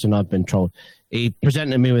awesome gifts and I'd been trolled. He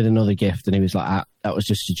presented me with another gift and he was like, that was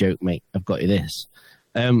just a joke, mate. I've got you this.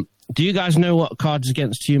 Do you guys know what Cards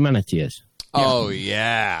Against Humanity is? Oh,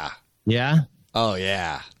 yeah. Yeah? Oh,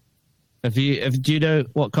 yeah. Do you know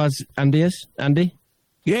what Cards Andy is? Andy?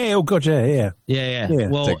 Yeah, oh god, yeah. Yeah. Yeah.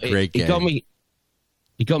 Well, It's a great game.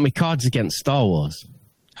 He got me Cards Against Star Wars.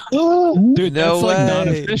 Dude, No that's like not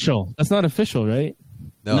way. official. That's not official, right?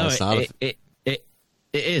 No, it's not. It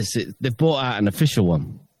is. They've brought out an official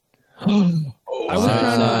one. I was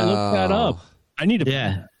trying to look that up. I need to.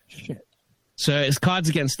 Yeah. Shit. So it's Cards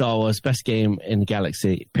Against Star Wars, best game in the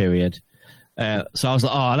galaxy, period. So I was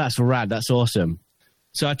like, oh, that's rad. That's awesome.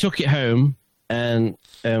 So I took it home, and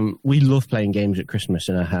we love playing games at Christmas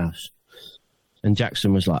in our house. And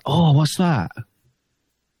Jackson was like, oh, what's that?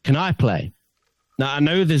 Can I play? Now, I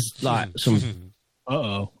know there's like some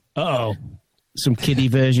some kiddie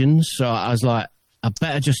versions. So I was like, I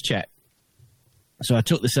better just check. So I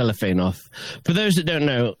took the cellophane off. For those that don't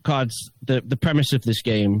know, cards, the premise of this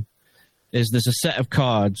game is there's a set of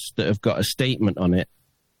cards that have got a statement on it,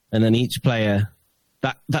 and then each player,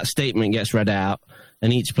 that statement gets read out,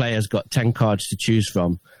 and each player's got 10 cards to choose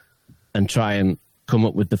from and try and come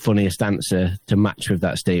up with the funniest answer to match with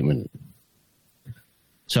that statement.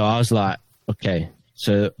 So I was like, okay,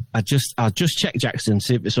 so I'll just check, Jackson,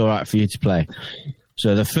 see if it's all right for you to play.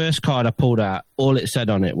 So the first card I pulled out, all it said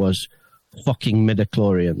on it was fucking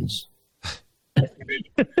midichlorians.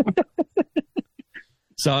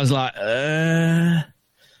 So I was like, I'll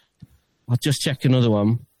just check another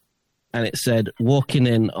one. And it said, walking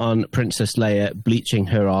in on Princess Leia, bleaching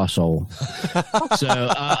her arsehole. So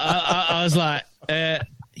I was like, I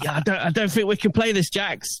don't think we can play this,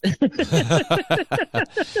 Jax.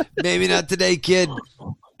 Maybe not today, kid.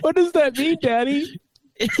 What does that mean, Daddy?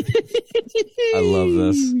 I love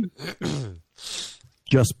this.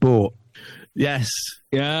 Just bought. Yes.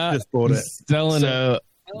 Yeah. Just bought it. Selling it. So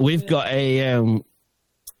we've got we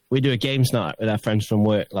do a games night with our friends from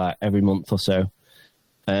work like every month or so.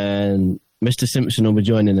 And Mr. Simpson will be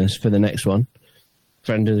joining us for the next one.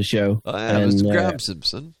 Friend of the show. Oh, yeah, and, Mr. Graham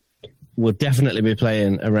Simpson. We'll definitely be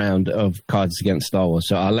playing a round of Cards Against Star Wars.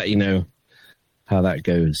 So I'll let you know how that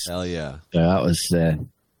goes. Hell yeah. So that was...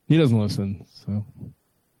 he doesn't listen, so...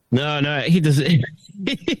 No, he doesn't.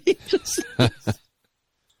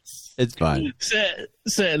 It's fine.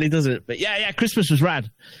 Certainly doesn't. But yeah, Christmas was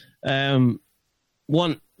rad.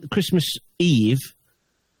 Christmas Eve,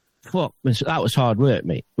 fuck, that was hard work,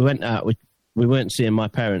 mate. We went out, we weren't seeing my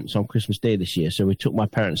parents on Christmas Day this year, so we took my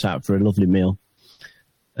parents out for a lovely meal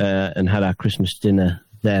and had our Christmas dinner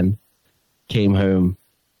then. Came home.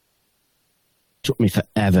 Took me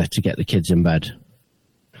forever to get the kids in bed.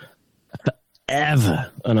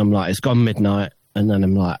 Forever. And I'm like, it's gone midnight. And then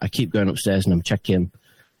I'm like, I keep going upstairs and I'm checking.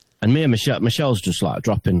 And me and Michelle's just like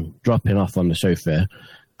dropping off on the sofa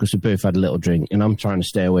because we both had a little drink, and I'm trying to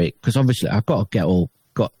stay awake because obviously I've got to get all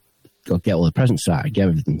the presents out, get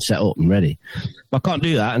everything set up and ready. But I can't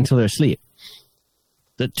do that until they're asleep.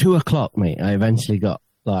 At 2:00, mate, I eventually got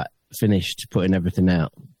like finished putting everything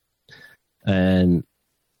out, and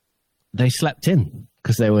they slept in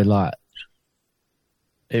because they were like,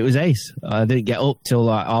 it was ace. I didn't get up till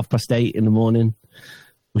like 8:30 in the morning,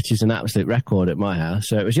 which is an absolute record at my house.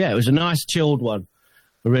 So it was a nice chilled one,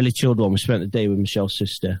 a really chilled one. We spent the day with Michelle's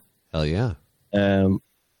sister. Hell yeah. And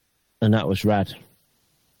that was rad.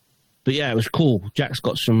 But yeah, it was cool. Jack's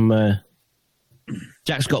got one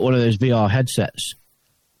of those VR headsets.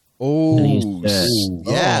 Oh,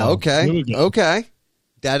 yeah. Okay.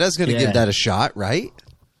 Dada's going to give that a shot, right?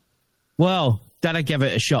 Well, Dada gave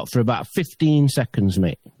it a shot for about 15 seconds,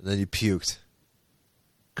 mate. And then you puked.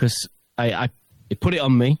 Because I put it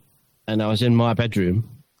on me, and I was in my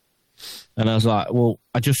bedroom, and I was like, well,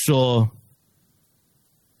 I just saw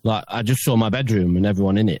my bedroom and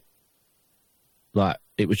everyone in it. Like,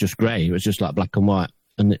 it was just grey. It was just like black and white.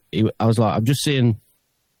 And I was like, I'm just seeing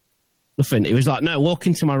nothing. It was like, no, walk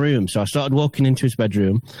into my room. So I started walking into his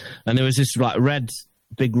bedroom, and there was this like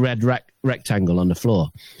big red rectangle on the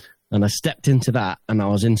floor. And I stepped into that, and I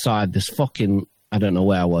was inside this fucking, I don't know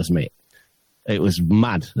where I was, mate. It was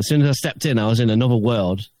mad. As soon as I stepped in, I was in another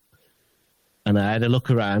world, and I had a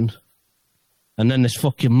look around, and then this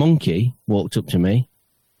fucking monkey walked up to me,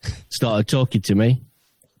 started talking to me.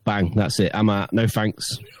 Bang, that's it. I'm out. No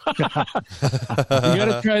thanks. You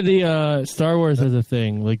gotta try the Star Wars as a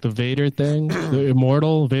thing, like the Vader thing, the Vader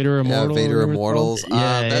Immortal. Yeah, Vader Immortals.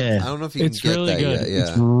 Yeah. I don't know if you It's can get really that good. yet. Yeah.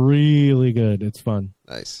 It's really good. It's fun.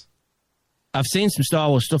 Nice. I've seen some Star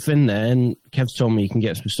Wars stuff in there, and Kev's told me you can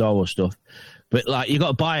get some Star Wars stuff, but like you got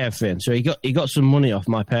to buy everything. So he got some money off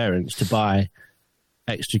my parents to buy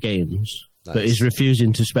extra games, Nice. but he's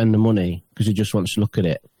refusing to spend the money because he just wants to look at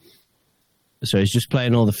it. So he's just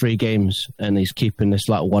playing all the free games, and he's keeping this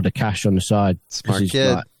like wad of cash on the side. Smart he's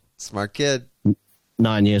kid. like Smart kid.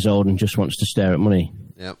 9 years old and just wants to stare at money.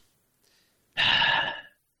 Yep.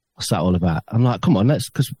 What's that all about? I'm like, come on,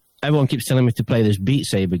 because everyone keeps telling me to play this Beat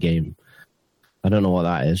Saber game. I don't know what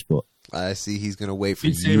that is, but I see he's going to wait for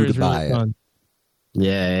Beat you Saber to is buy really it. fun.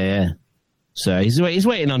 yeah. So he's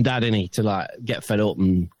waiting on Dad, isn't he, to like get fed up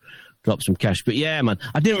and drop some cash. But yeah, man,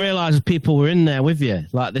 I didn't realise people were in there with you.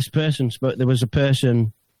 Like this person spoke. There was a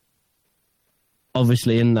person,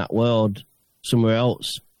 obviously in that world somewhere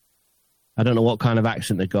else. I don't know what kind of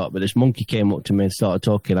accent they got, but this monkey came up to me and started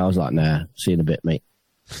talking. I was like, nah, see you in a bit, mate.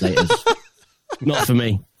 Later. Not for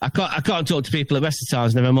me. I can't talk to people at best of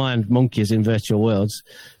times, never mind monkeys in virtual worlds.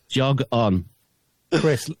 Jog on.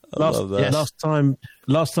 Chris, last time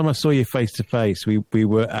I saw you face to face, we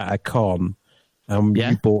were at a con, and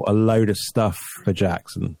you bought a load of stuff for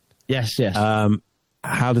Jackson. Yes.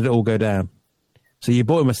 How did it all go down? So you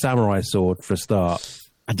bought him a samurai sword for a start.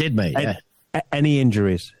 I did, mate. Any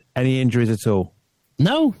injuries? Any injuries at all?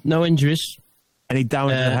 No injuries. Any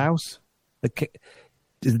damage to the house?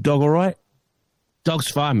 Is the dog all right?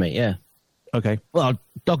 Dog's fine, mate. Yeah. Okay. Well,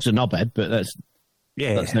 dog's a knobhead, but that's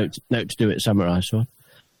note to do it. Samurai sword.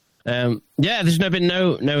 There's been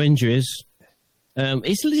no injuries.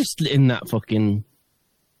 He's just in that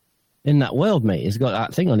world, mate. He's got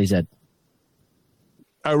that thing on his head.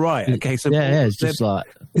 Oh right. Okay. So it's just like.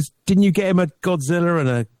 Didn't you get him a Godzilla and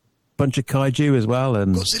a bunch of kaiju as well?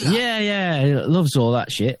 And Godzilla. Yeah. He loves all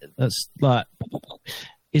that shit. That's like.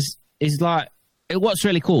 He's like. What's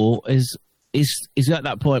really cool is he's at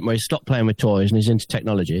that point where he's stopped playing with toys and he's into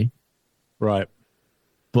technology. Right.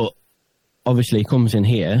 But obviously he comes in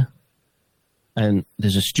here and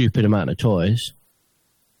there's a stupid amount of toys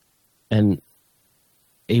and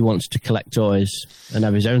he wants to collect toys and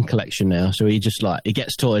have his own collection now. So he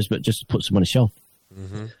gets toys but just puts them on a shelf.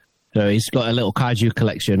 Mm-hmm. So he's got a little kaiju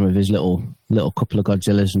collection with his little couple of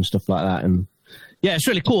Godzillas and stuff like that. And yeah, it's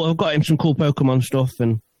really cool. I've got him some cool Pokemon stuff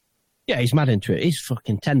and yeah, he's mad into it. He's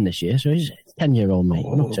fucking 10 this year, so he's a 10-year-old, mate.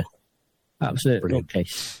 Not a absolute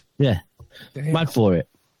nutcase. Yeah. Damn. Mad for it.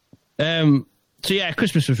 So, yeah,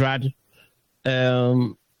 Christmas was rad.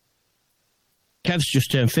 Kev's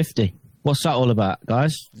just turned 50. What's that all about,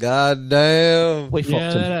 guys? God damn. We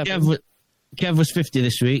fucked him. Kev was 50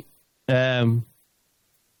 this week. So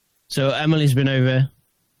Emily's been over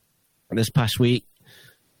this past week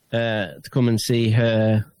to come and see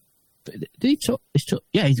her. Did he talk?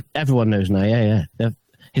 Yeah, everyone knows now. Yeah.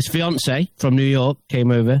 His fiance from New York came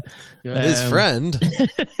over. His friend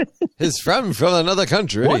from another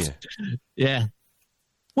country. What? Yeah.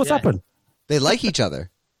 What's happened? They like each other.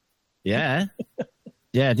 Yeah.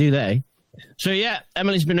 Yeah, do they? So, yeah,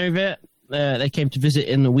 Emily's been over. They came to visit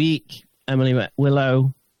in the week. Emily met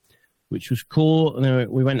Willow, which was cool. And then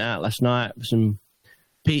we went out last night for some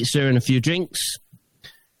pizza and a few drinks,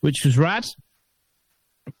 which was rad.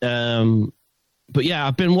 But yeah,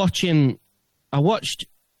 I've been watching. I watched.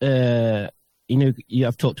 I've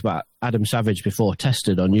talked about Adam Savage before.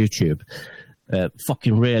 Tested on YouTube.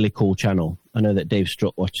 Fucking really cool channel. I know that Dave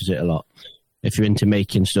Strutt watches it a lot. If you're into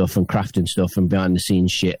making stuff and crafting stuff and behind the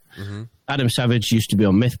scenes shit. Mm-hmm. Adam Savage used to be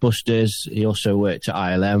on Mythbusters. He also worked at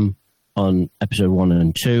ILM on episode 1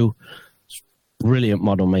 and 2. Brilliant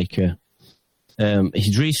model maker.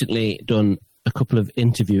 He's recently done a couple of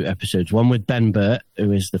interview episodes. One with Ben Burt,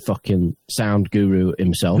 who is the fucking sound guru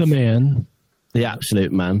himself. The man. The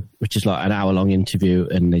absolute man, which is like an hour-long interview,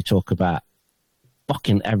 and they talk about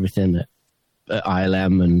fucking everything at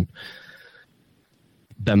ILM and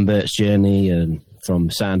Ben Burt's journey and from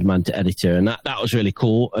soundman to editor, and that was really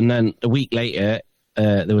cool. And then a week later,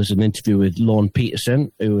 there was an interview with Lorne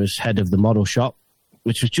Peterson, who was head of the model shop,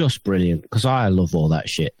 which was just brilliant, because I love all that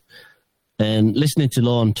shit. And listening to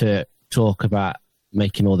Lorne to talk about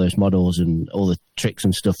making all those models and all the tricks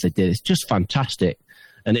and stuff they did, it's just fantastic.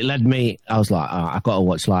 And it led me, I was like, I've got to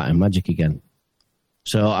watch Light and Magic again.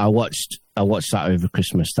 So I watched that over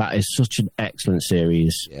Christmas. That is such an excellent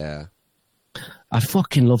series. Yeah. I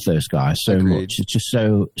fucking love those guys so much. It's just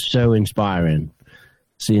so inspiring.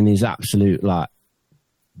 Seeing these absolute,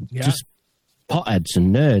 just potheads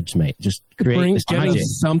and nerds, mate. Just create this magic.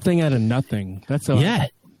 Something out of nothing. That's all. Yeah.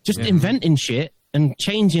 Just inventing shit and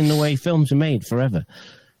changing the way films are made forever.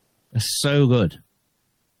 It's so good.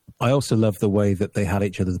 I also love the way that they had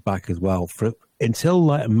each other's back as well. Until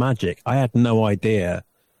Light and Magic, I had no idea,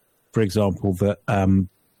 for example, that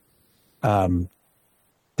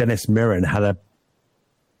Dennis Mirren had a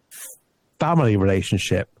family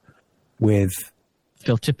relationship with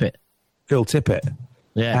Phil Tippett.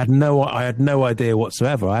 Yeah, I had no idea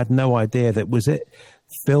whatsoever. I had no idea that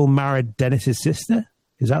Phil married Dennis's sister.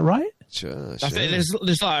 Is that right? Sure. I think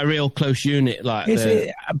there's like a real close unit, like.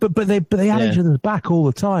 But they had each other's back all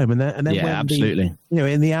the time, and then when absolutely.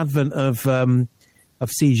 In the advent of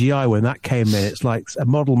CGI, when that came in, it's like a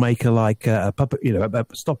model maker, like a puppet, a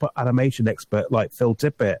stop animation expert like Phil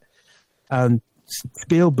Tippett, and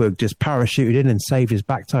Spielberg just parachuted in and saved his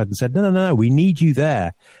backside and said, "No, we need you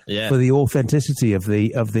there for the authenticity of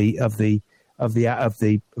the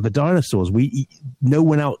dinosaurs. No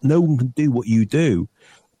one can do what you do."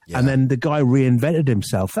 Yeah. And then the guy reinvented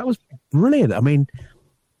himself. That was brilliant. I mean,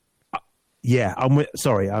 I'm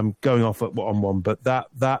going off on one, but that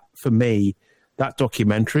for me, that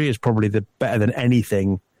documentary is probably better than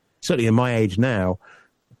anything, certainly in my age now,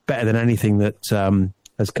 better than anything that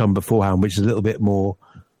has come beforehand, which is a little bit more,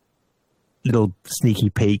 little sneaky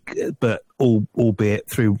peek, but albeit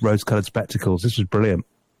through rose-colored spectacles. This was brilliant.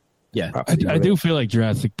 Yeah, I do feel like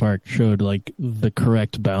Jurassic Park showed like the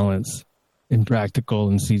correct balance in practical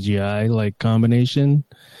and CGI like combination.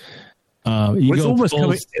 You it's go almost full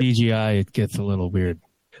coming- CGI, it gets a little weird.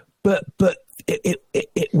 But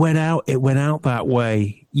it went out that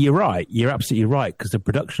way. You're right. You're absolutely right, because the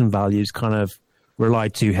production values kind of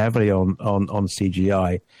relied too heavily on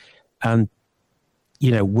CGI, and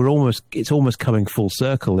it's almost coming full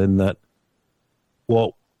circle in that.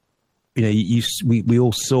 What we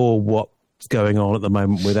all saw what's going on at the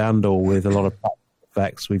moment with Andor with a lot of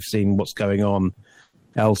effects. We've seen what's going on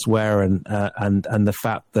elsewhere, and the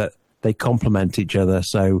fact that they complement each other.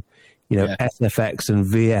 So, SFX and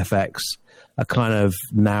VFX are kind of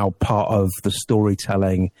now part of the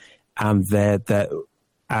storytelling, and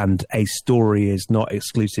and a story is not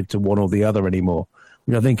exclusive to one or the other anymore,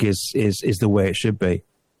 which I think is the way it should be.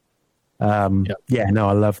 I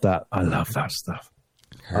love that. I love that stuff.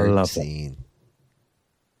 I love scene.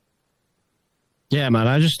 Yeah, man,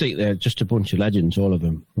 I just think they're just a bunch of legends, all of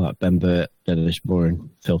them. Like Ben Burt, Dennis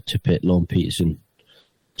Boren, Phil Tippett, Lorne Peterson.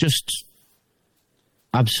 Just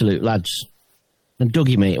absolute lads. And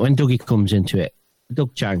Dougie, mate, when Dougie comes into it,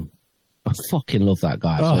 Doug Chang, I fucking love that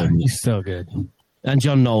guy. Oh, he's so good. And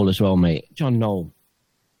John Knoll as well, mate. John Knoll.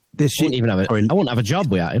 I wouldn't have a job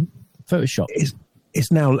without him. Photoshop. It's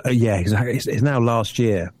now, exactly. It's now last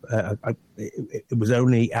year. It was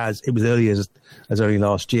early as only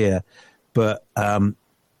last year, but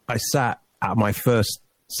I sat at my first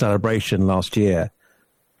celebration last year,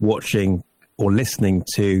 watching or listening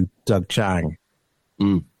to Doug Chang,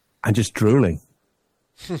 and just drooling.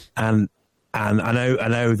 and I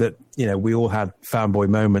know that we all had fanboy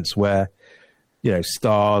moments where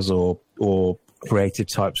stars or creative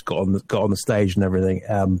types got on the stage and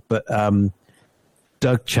everything, but.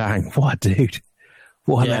 Doug Chang, what a dude.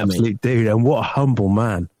 What an absolute dude, and what a humble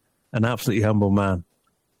man. An absolutely humble man.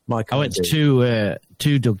 I went to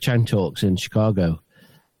two Doug Chang talks in Chicago,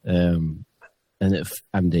 Andy,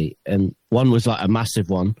 and one was like a massive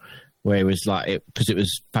one where it was like, because it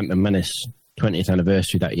was Phantom Menace 20th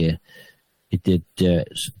anniversary that year. He did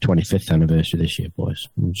 25th anniversary this year, boys.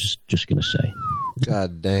 I'm just going to say.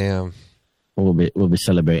 God damn. We'll be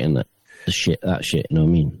celebrating that shit, you know what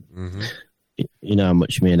I mean? Mm-hmm. You know how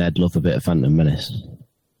much me and Ed love a bit of Phantom Menace.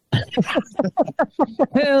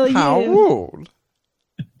 Hell yeah. How old?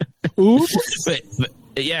 but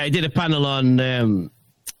yeah, I did a panel on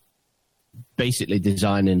basically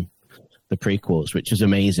designing the prequels, which was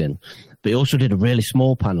amazing. But he also did a really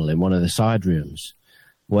small panel in one of the side rooms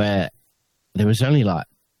where there was only like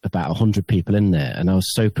about 100 people in there, and I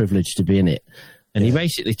was so privileged to be in it. And he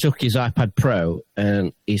basically took his iPad Pro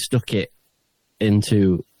and he stuck it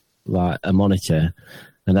into like a monitor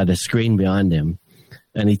and had a screen behind him,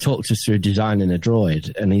 and he talked us through designing a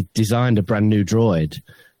droid, and he designed a brand new droid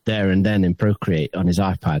there and then in Procreate on his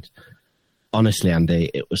iPad. Honestly,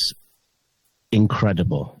 Andy, it was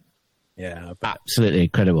incredible. Yeah, absolutely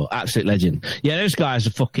incredible. Absolute legend. Yeah, those guys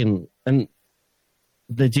are fucking, and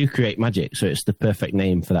they do create magic, so it's the perfect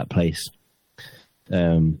name for that place.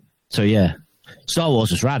 So yeah, Star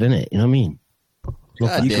Wars is rad, isn't it? You know what I mean?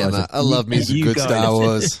 God damn it. I love me some good Star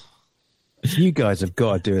Wars. You guys have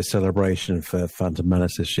got to do a celebration for Phantom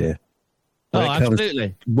Menace this year.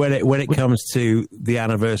 Absolutely. When it comes to the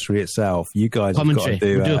anniversary itself, you guys have got to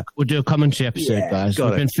do... We'll do a commentary episode, guys.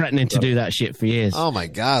 We've been threatening to do that shit for years. Oh, my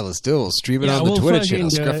God. Let's do it. We'll stream it on the Twitter channel,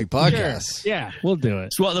 Scruffy Podcast. Sure. Yeah, we'll do it.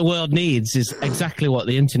 It's what the world needs, is exactly what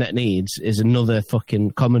the internet needs, is another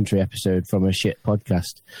fucking commentary episode from a shit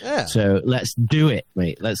podcast. Yeah. So let's do it,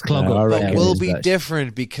 mate. Let's clog up. But we'll be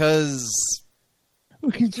different because...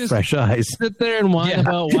 We can just fresh eyes. Sit there and whine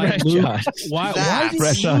about why Luke...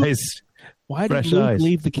 Why did Luke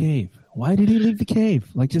leave the cave? Why did he leave the cave?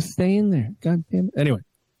 Like, just stay in there. God damn it. Anyway.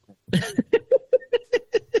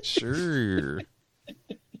 Sure.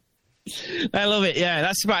 I love it. Yeah,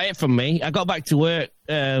 that's about it from me. I got back to work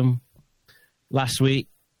last week.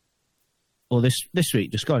 Or this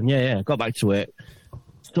week, just gone. Yeah. I got back to work.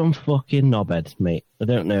 Some fucking knobhead, mate. I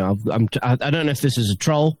don't know. I don't know if this is a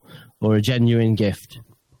troll or a genuine gift.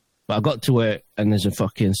 But I got to work and there's a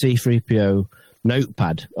fucking C-3PO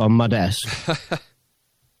notepad on my desk.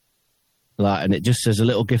 And it just says, a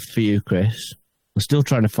little gift for you, Chris. I'm still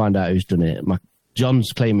trying to find out who's done it.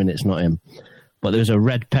 John's claiming it's not him. But there's a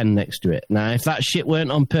red pen next to it. Now, if that shit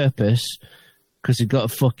weren't on purpose, because he'd got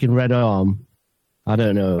a fucking red arm, I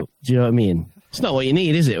don't know. Do you know what I mean? It's not what you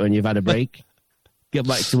need, is it, when you've had a break? Get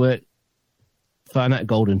back to work, find that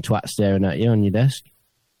golden twat staring at you on your desk.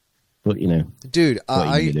 But dude,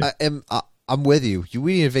 What you do. I'm with you.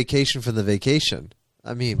 We need a vacation from the vacation.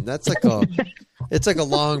 I mean, that's like it's like a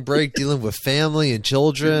long break dealing with family and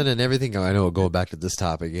children and everything. I know we're going back to this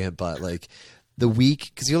topic again, but like the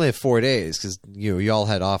week, because you only have 4 days, because you all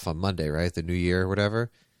head off on Monday, right? The New Year or whatever.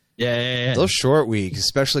 Yeah. Those short weeks,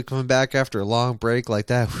 especially coming back after a long break like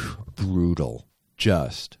that, brutal,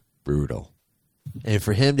 just brutal. And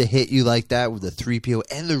for him to hit you like that with the 3PO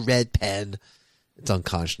and the red pen, it's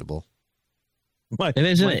unconscionable.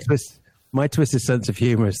 My twisted sense of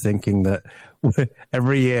humor is thinking that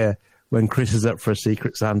every year when Chris is up for a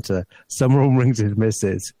Secret Santa, someone rings his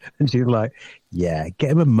missus and she's like, yeah,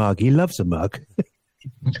 get him a mug. He loves a mug.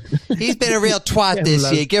 He's been a real twat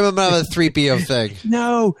this year. Give him another 3PO thing.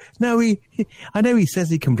 No, I know he says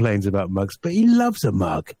he complains about mugs, but he loves a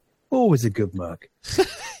mug. Always a good mug.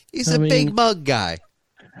 He's a big mug guy.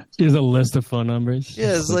 Here's a list of phone numbers.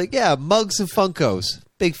 Yeah, it's like, mugs and Funkos.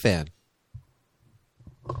 Big fan.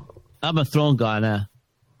 I'm a Thrawn guy now.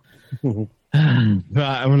 Right, I'm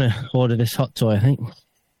going to order this hot toy, I think.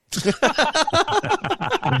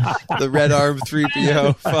 The red arm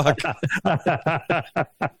 3PO. Fuck.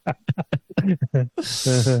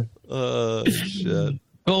 Oh, shit.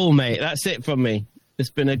 Cool, mate. That's it from me. It's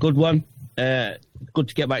been a good one. Good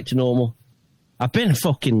to get back to normal. I've been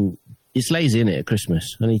it's lazy, innit, at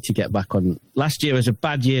Christmas. I need to get back on. Last year was a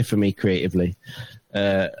bad year for me creatively.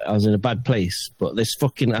 I was in a bad place, but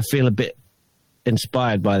I feel a bit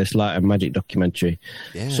inspired by this Light and Magic documentary.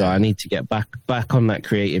 Yeah. So I need to get back on that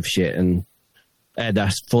creative shit, and Ed, I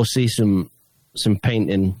foresee some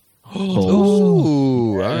painting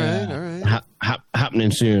all right.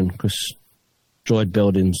 Happening soon, because droid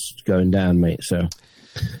building's going down, mate. So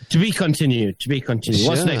to be continued.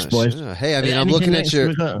 What's next, boys? Sure. Hey, I mean, I'm looking at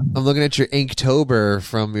your Inktober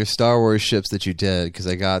from your Star Wars ships that you did, because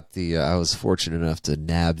I was fortunate enough to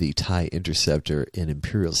nab the TIE Interceptor and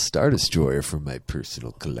Imperial Star Destroyer from my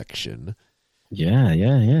personal collection.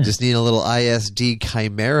 Yeah. Just need a little ISD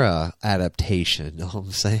Chimera adaptation. Know what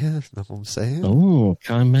I'm saying? Oh,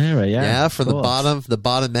 Chimera, yeah. Yeah, from the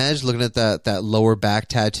bottom edge, looking at that lower back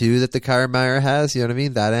tattoo that the Chimera has. You know what I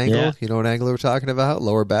mean? That angle. Yeah. You know what angle we're talking about?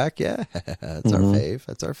 Lower back. Yeah, that's our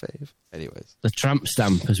fave. Anyways, the tramp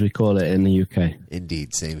stamp, as we call it in the UK.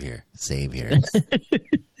 Indeed, same here.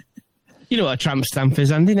 You know what a tramp stamp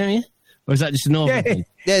is, Andy? Don't you? Or is that just a normal thing?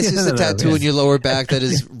 Yeah, it's just a tattoo in your lower back that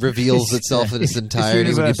reveals itself in its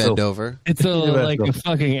entirety when you bend over. It's like a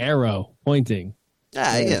fucking arrow pointing.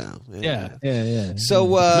 Yeah. So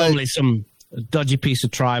normally some dodgy piece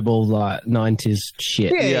of tribal 90s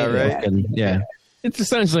shit. Yeah, right. It's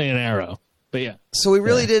essentially an arrow. But yeah. So we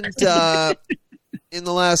really didn't in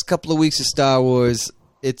the last couple of weeks of Star Wars,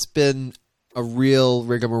 it's been a real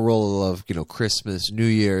rigmarole of, Christmas, New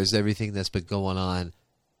Year's, everything that's been going on.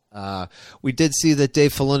 We did see that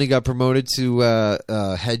Dave Filoni got promoted to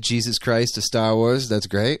head Jesus Christ to Star Wars. That's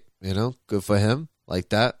great. Good for him. Like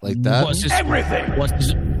that.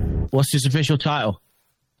 What's his official title?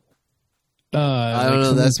 I don't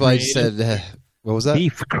know. That's why I said, what was that?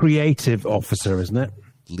 Chief Creative Officer, isn't it?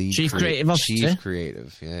 Chief Creative Officer. Chief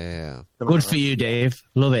Creative. Yeah. Good for you, Dave.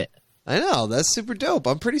 Love it. I know. That's super dope.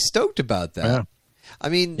 I'm pretty stoked about that. Yeah. I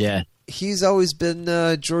mean, he's always been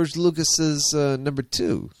George Lucas's number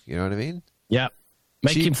 2. You know what I mean? Yeah.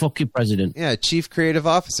 Make him fucking president. Yeah, Chief Creative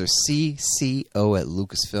Officer, CCO at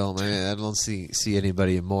Lucasfilm. I don't see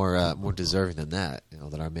anybody more deserving than that.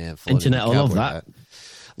 Than our man. Internet, I love that. Hat.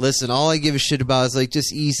 Listen, all I give a shit about is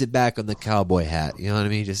just ease it back on the cowboy hat. You know what I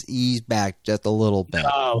mean? Just ease back just a little bit.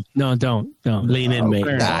 Oh, no, don't. Lean in, mate.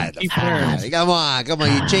 Come on.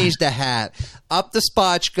 You change the hat. Up the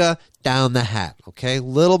spotchka, down the hat. Okay?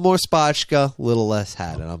 Little more spotchka, little less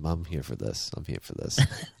hat. And I'm here for this.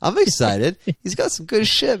 I'm excited. He's got some good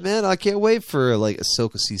shit, man. I can't wait for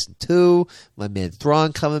Ahsoka Season 2. My man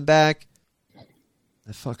Thrawn coming back.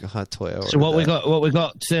 That fucking hot toy. So what we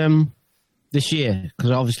got this year,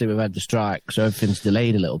 because obviously we've had the strike, so everything's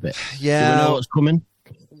delayed a little bit. Yeah. Do we know what's coming?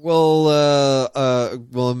 Well,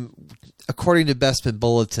 according to Bespin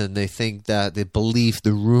Bulletin, they believe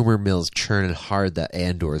the rumor mill's churning hard that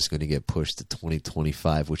Andor is going to get pushed to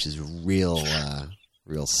 2025, which is real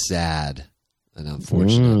sad and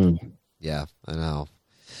unfortunate. Yeah, I know.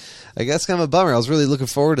 I guess kind of a bummer. I was really looking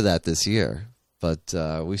forward to that this year, but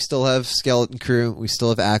we still have Skeleton Crew, we still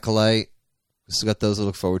have Acolyte. We still got those to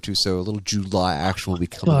look forward to, so a little July action will be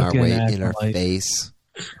coming our way in our face.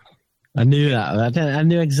 I knew that. I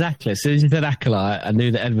knew exactly. As soon as you said Acolyte, I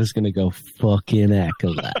knew that Ed was going to go fucking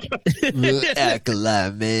Acolyte.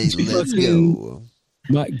 Acolyte, man. Let's go.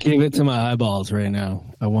 Give it to my eyeballs right now.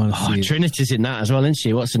 I want to Oh, see Trinity's in that as well, isn't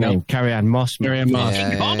she? What's her Yep. name? Carrie-Anne Moss. Carrie-Anne Moss.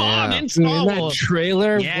 Yeah, Come yeah, on, yeah. in it. Star In that Wars.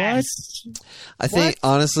 trailer. Yes. I think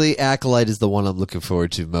honestly, Acolyte is the one I'm looking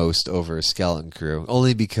forward to most over Skeleton Crew,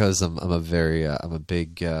 only because I'm a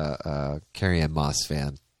big Carrie-Anne Moss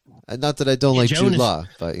fan. Not that I don't like Jude Jonas- Law,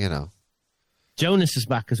 but you know. Jonas is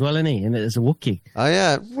back as well, isn't he? And there's a Wookiee. Oh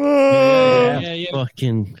yeah, Yeah.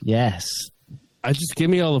 Fucking yes. I just give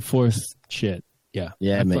me all the Force shit. Yeah.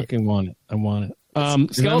 Yeah, I mate. fucking want it. I want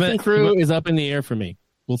it. Skeleton Crew is up in the air for me.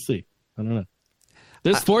 We'll see. I don't know.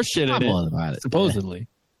 There's Force shit in I'm all it. about it. Supposedly.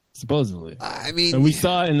 I mean, And we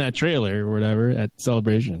saw it in that trailer or whatever at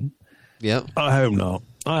Celebration. yeah. I hope not.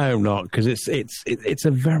 I hope not, because it's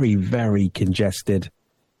a very, very congested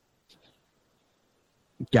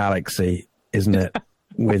galaxy, isn't it?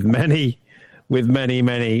 with many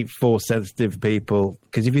Force sensitive people.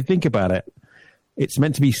 Because if you think about it, it's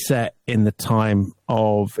meant to be set in the time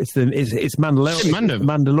of it's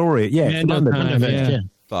Mandalorian. Yeah, it's Mando Mando. time, yeah.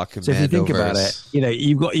 Fucking So if you think about Mandoverse.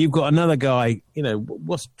 it, you've got another guy. You know,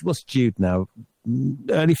 what's Jude now?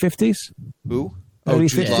 Early 50s. Who? Early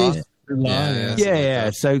Jude Law? 50s. Yeah.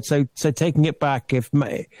 Yeah. So taking it back,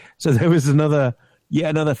 so there was another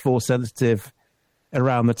Force sensitive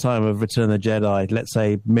around the time of Return of the Jedi, let's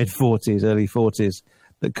say mid 40s, early 40s,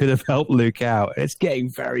 that could have helped Luke out. It's getting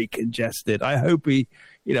very congested. I hope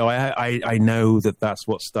I know that that's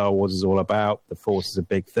what Star Wars is all about. The Force is a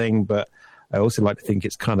big thing, but I also like to think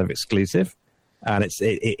it's kind of exclusive, and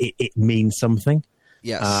it means something.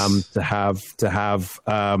 Yes. To have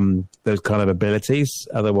those kind of abilities.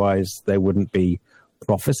 Otherwise, they wouldn't be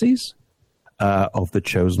prophecies of the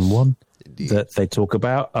chosen one that they talk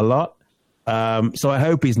about a lot. So I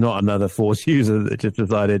hope he's not another Force user that just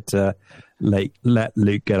decided to let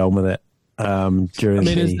Luke get on with it during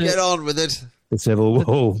Get on with it. the Civil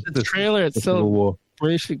War. The trailer the Civil War.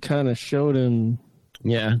 Celebration kind of showed him.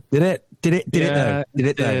 Yeah. Did it? Did it Yeah, though? Did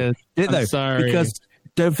it though? it Did it I'm though? sorry. Because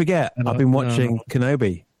don't forget, I don't I've been know. watching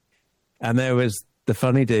Kenobi, and there was the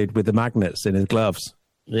funny dude with the magnets in his gloves.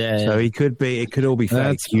 Yeah. So he could be. It could all be fake.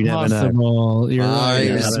 That's You never know. possible. You're My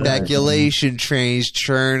right. speculation train's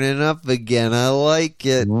churning up again. I like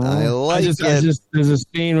it. I like it. There's a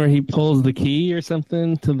scene where he pulls the key or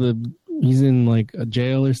something he's in like a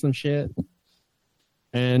jail or some shit.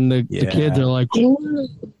 And the kids are like,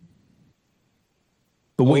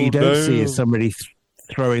 But what Oh, you don't no. see is somebody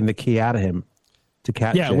throwing the key at him to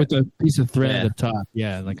catch yeah, it. with a piece of thread Yeah. at the top.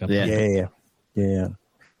 Yeah, like a Yeah.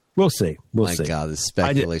 We'll see. We'll My see. God, this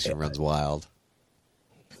speculation runs wild.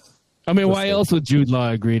 I mean, why else would Jude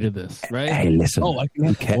Law agree to this, right? Hey, listen. Oh, I can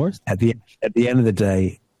have Okay. Force? At the end of the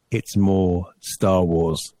day, it's more Star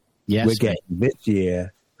Wars. Yes. We're getting this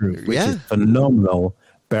year, which Yeah. is phenomenal.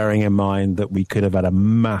 Bearing in mind that we could have had a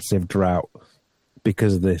massive drought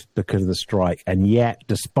because of the strike, and yet,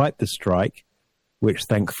 despite the strike, which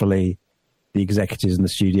thankfully the executives and the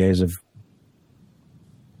studios have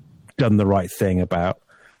done the right thing about,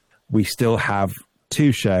 we still have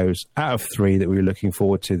 2 shows out of 3 that we were looking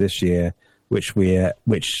forward to this year, which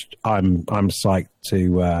I'm psyched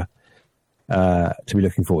to be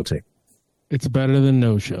looking forward to. It's better than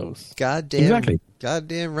no shows. Goddamn. Exactly.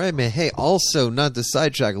 Goddamn right, man. Hey, also, not to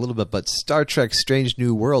sidetrack a little bit, but Star Trek Strange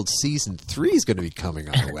New World Season 3 is going to be coming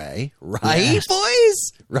our way. Right, Yes.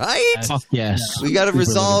 boys? Right? Fuck yes. We got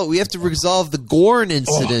to we have to resolve the Gorn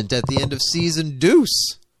incident at the end of Season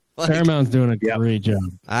Deuce. Like, Paramount's doing a great job.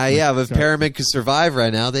 yeah, but Paramount could survive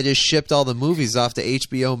right now. They just shipped all the movies off to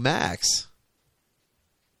HBO Max.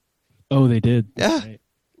 Oh, they did. Yeah. Right.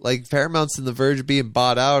 Like Paramount's on the verge of being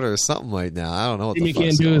bought out or something right now. I don't know what Thing the you fuck's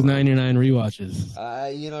can't do going is on. 99 rewatches.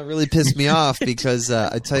 It really pissed me off because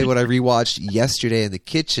I tell you what I rewatched yesterday in the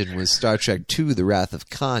kitchen was Star Trek II: The Wrath of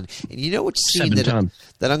Khan, and you know which scene 7 times.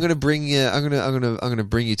 that I'm going to bring you. I'm going to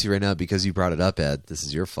bring you to right now because you brought it up, Ed. This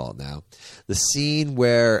is your fault now. The scene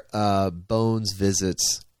where Bones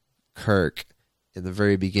visits Kirk in the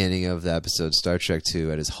very beginning of the episode Star Trek II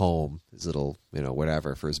at his home, his little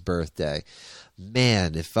whatever for his birthday.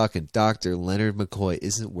 Man, if fucking Dr. Leonard McCoy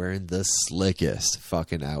isn't wearing the slickest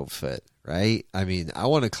fucking outfit, right? I mean, I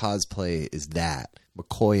want to cosplay as that.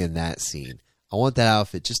 McCoy in that scene. I want that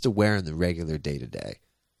outfit just to wear in the regular day-to-day.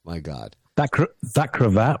 My God. That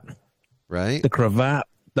cravat, Right? the cravat,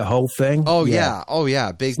 the whole thing. Oh, yeah. Oh,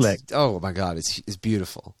 yeah. Big. Slick. Oh, my God. It's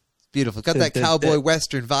beautiful. It's beautiful. Got The- that the- cowboy the-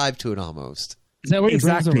 Western vibe to it almost. Is that what he brings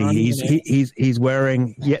Exactly. around in it? He's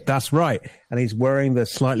wearing. Yeah, that's right. And he's wearing the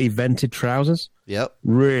slightly vented trousers. Yep.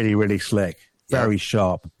 Really, really slick. Very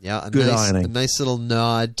sharp. Yeah, Good a ironing. nice little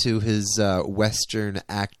nod to his Western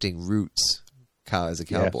acting roots as a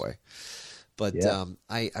cowboy. But Yeah.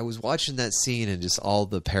 I was watching that scene and just all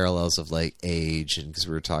the parallels of like age, and because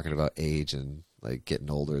we were talking about age and like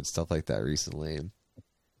getting older and stuff like that recently. And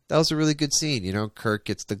that was a really good scene. You know, Kirk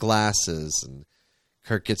gets the glasses and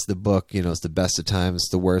Kirk gets the book. You know, it's the best of times,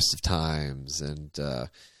 the worst of times, and then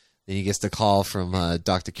he gets the call from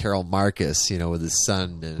Dr. Carol Marcus. You know, with his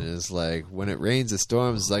son, and it's like, when it rains, it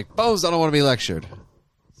storms. It's like, Bones, I don't want to be lectured.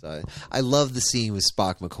 So I love the scene with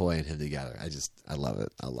Spock, McCoy, and him together. I love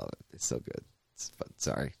it. I love it. It's so good. It's fun.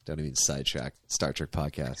 Sorry, don't even sidetrack. Star Trek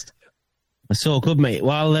podcast. It's all good, mate.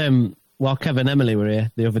 While Kev and Emily were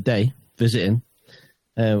here the other day visiting,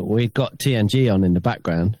 we got TNG on in the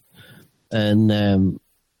background, and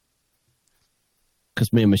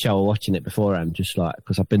because me and Michelle were watching it beforehand, just like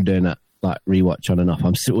because I've been doing that like rewatch on and off.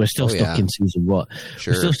 We're still stuck in season one.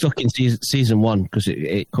 Sure. We're still stuck in season one because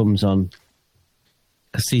it comes on.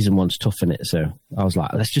 Because season one's tough in it, so I was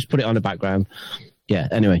like, let's just put it on the background. Yeah.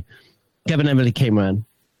 Anyway, Kevin and Emily came around.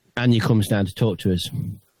 Anya comes down to talk to us.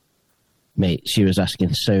 Mate, she was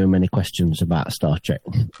asking so many questions about Star Trek.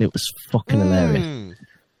 It was fucking hilarious.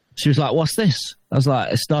 She was like, what's this? I was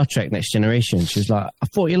like, it's Star Trek Next Generation. She was like, I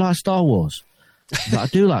thought you liked Star Wars. I was like, I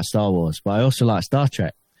do like Star Wars, but I also like Star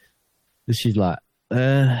Trek. And she's like,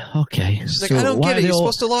 okay. She's like, I don't get it. You're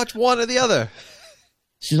supposed to watch one or the other.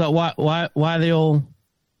 She's like, why are they all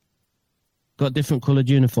got different coloured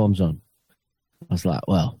uniforms on? I was like,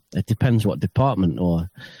 well, it depends what department or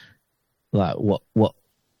like what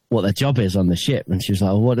their job is on the ship. And she was like,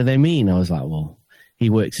 well, what do they mean? I was like, well,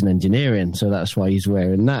 he works in engineering, so that's why he's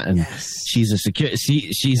wearing that. And she's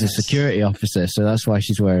a security officer, so that's why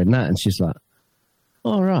she's wearing that. And she's like,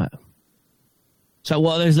 all right. So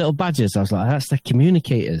what are those little badges? I was like, that's the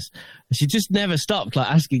communicators. And she just never stopped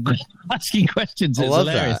like asking questions. It's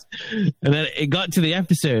hilarious. That. And then it got to the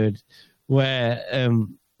episode where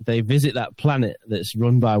they visit that planet that's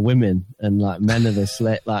run by women and like men are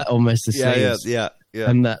like almost the same. Yeah.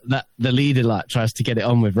 And that the leader like tries to get it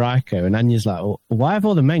on with Riker, and Anya's like, well, why have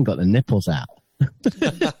all the men got their nipples out?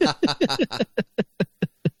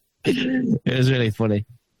 It was really funny,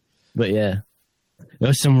 but yeah,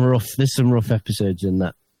 there's some rough episodes in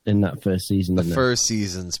that first season. The first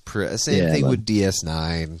season's same thing with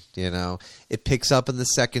DS9. You know, it picks up in the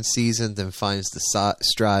second season, then finds the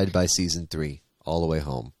stride by season 3 all the way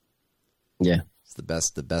home. Yeah. It's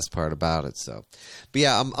the best part about it. So, but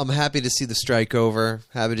yeah, I'm happy to see the strike over.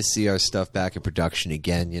 Happy to see our stuff back in production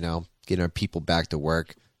again. You know, getting our people back to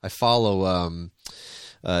work. I follow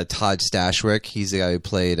Todd Stashwick. He's the guy who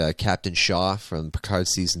played Captain Shaw from Picard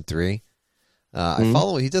season 3. I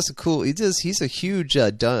follow him. He does a cool. He's a huge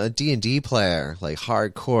D&D player, like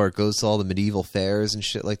hardcore. Goes to all the medieval fairs and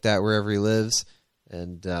shit like that wherever he lives.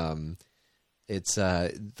 And I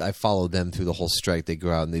followed them through the whole strike. They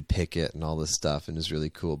go out and they picket and all this stuff, and it's really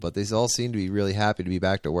cool. But they all seem to be really happy to be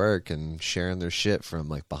back to work and sharing their shit from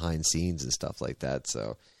like behind scenes and stuff like that.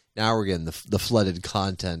 So now we're getting the flooded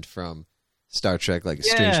content from Star Trek, like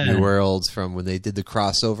Strange New Worlds, from when they did the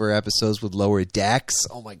crossover episodes with Lower Decks.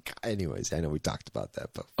 Oh my god! Anyways, I know we talked about that,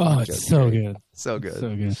 but it's so good, so good,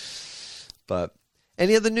 so good. But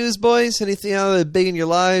any other news, boys? Anything other big in your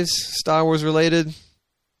lives, Star Wars related?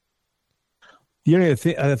 The only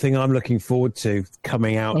other thing I'm looking forward to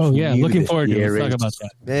coming out. Oh yeah, looking forward to it. Let's talk about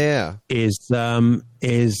Yeah. that.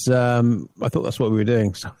 Is I thought that's what we were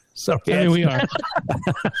doing. Sorry, Hey, we are.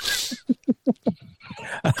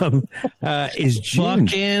 Is June.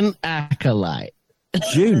 Fucking Acolyte.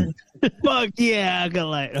 June. Fuck yeah,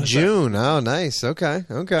 Acolyte. June. Oh, nice. Okay.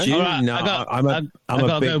 June. All right, No, I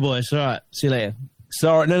gotta go, boys. All right, see you later.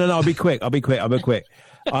 Sorry, no. I'll be quick. I'm a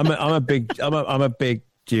big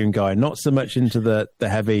June guy. Not so much into the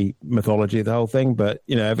heavy mythology of the whole thing, but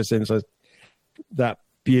you know, ever since that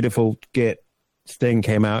beautiful Git Sting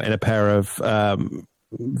came out in a pair of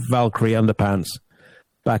Valkyrie underpants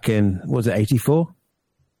back in, was it 84?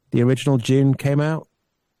 The original June came out.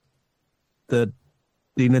 The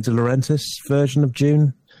Dina De Laurentiis version of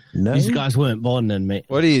June. No, These guys weren't born then, mate.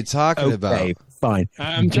 What are you talking about? Fine.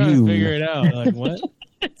 I'm trying to figure it out. Like what?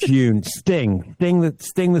 June. Sting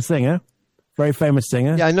the singer, very famous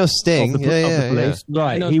singer. Yeah, I know Sting. Of the Police.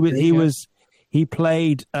 Right. He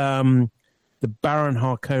played the Baron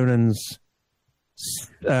Harkonnen's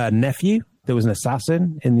nephew. There was an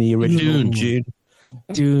assassin in the original June.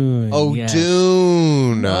 Dune. Oh, yes.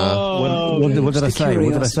 Dune. What did I say?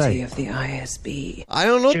 What did I say? Of the ISB. I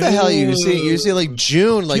don't know what the hell you see. You see like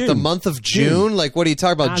June, like the June. month of June. Like what are you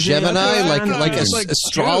talking about? As in, Gemini, like, like like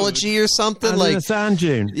astrology or something. As in Like the sand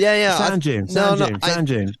dune. Yeah. Sand dune. Sand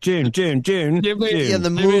June. June. Yeah, the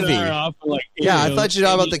movie. Yeah, I thought you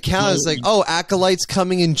know about the calendar. It's like, oh, Acolyte's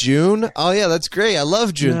coming in June. Oh yeah, that's great. I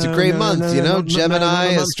love June. It's a great month. Gemini,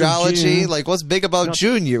 astrology. Like, what's big about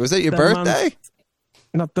June? Was that your birthday?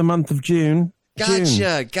 Not the month of June.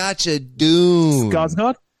 Gotcha. Dune.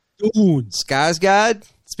 Skarsgård? Skarsgård.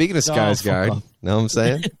 Speaking of Skarsgård, know what I'm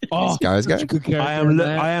saying? Skarsgård.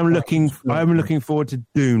 I am looking forward to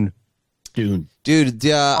Dune. Dune. Dude,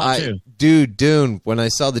 Dune. When I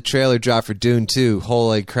saw the trailer drop for Dune 2,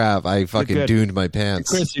 holy crap! I fucking duned my pants.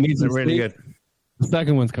 Chris, you need some really sleep. good. The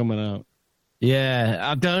second one's coming out. Yeah,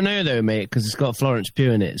 I don't know though, mate, because it's got Florence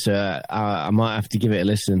Pugh in it, so I might have to give it a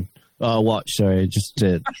listen. Oh, watch, sorry, just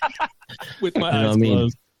to With my eyes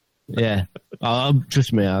closed. Yeah,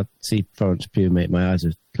 trust me, I see Florence Pugh, mate. My eyes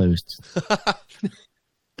are closed,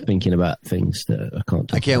 thinking about things that I can't.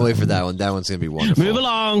 Talk I can't about. wait for that one. That one's gonna be wonderful. Move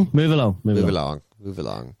along. Move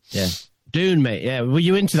along. Yeah, Dune, mate. Yeah, were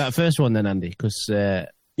you into that first one then, Andy? Because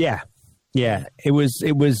Yeah. It was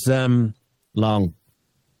long.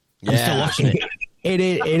 I'm still watching it. It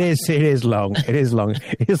is long. It is long.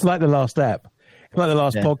 It's like the last app. It's like the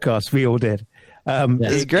last podcast we all did.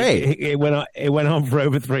 It's great. It went on for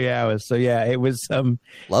over 3 hours. So yeah, it was.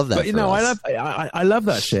 Love that. But you know, I love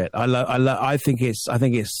that shit. I think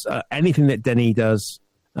it's anything that Denis does.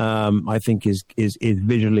 I think is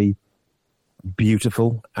visually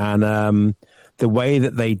beautiful, and the way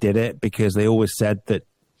that they did it, because they always said that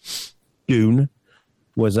Dune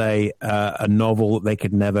was a novel that they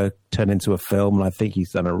could never turn into a film, and I think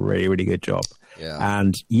he's done a really, really good job. Yeah.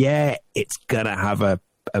 And yeah, it's gonna have a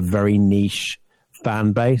very niche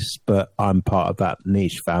fan base, but I'm part of that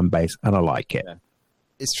niche fan base, and I like it.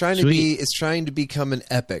 It's trying to become an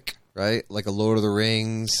epic, right? Like a Lord of the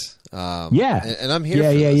Rings. Yeah, and I'm here.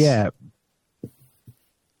 Yeah.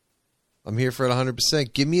 I'm here for it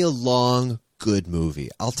 100%. Give me a long, good movie.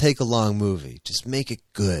 I'll take a long movie. Just make it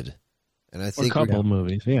good. And I think a couple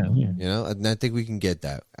movies, yeah. You know, and I think we can get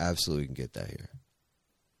that. Absolutely, can get that here.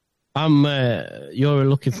 You're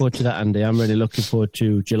looking forward to that, Andy. I'm really looking forward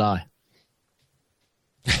to July.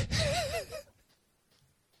 So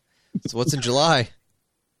what's in July?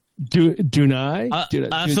 Dune I? I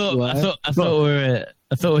thought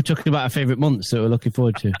we were talking about our favourite months that we're looking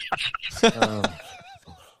forward to.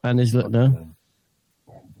 Andy's look no.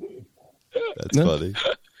 That's funny.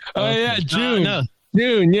 Oh yeah, June. No.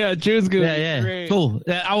 June, yeah, June's gonna be great. Cool.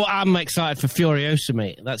 I'm excited for Furiosa,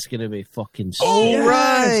 mate. That's gonna be fucking. Oh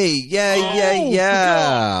right,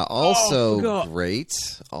 yeah. Also great.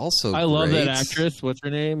 I love that actress. What's her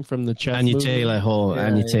name from the chess Anya movie? Taylor.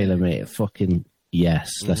 Anya Taylor, mate. Fucking yes.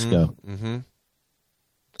 Let's go. Mm-hmm.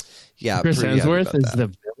 Yeah, Chris Hemsworth is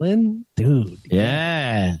the villain, dude.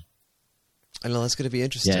 Yeah. I know that's gonna be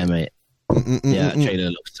interesting. Yeah, mate. Yeah, that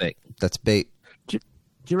trailer looks sick. That's bait.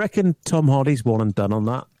 Do you reckon Tom Hardy's one and done on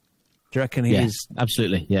that? Do you reckon he's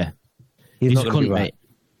absolutely? Yeah, he's not a going to cunt, be mate.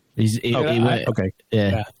 He okay.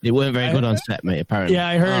 Yeah, it weren't very good on set, mate. Apparently. Yeah,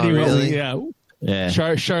 I heard he really? was. Yeah.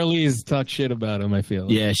 Charlize talked shit about him. I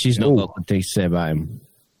feel. Yeah, she's not got good things to say about him.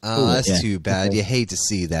 Oh, that's too bad. You hate to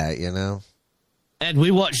see that, you know. Ed,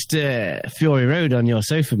 we watched Fury Road on your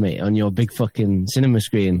sofa, mate, on your big fucking cinema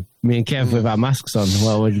screen. Me and Kev with our masks on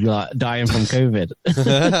while we're like dying from COVID.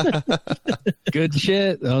 Good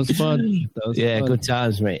shit. That was fun. Fun. Good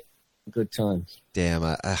times, mate. Good times. Damn,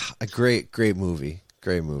 a great movie.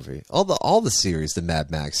 Great movie. All the series, the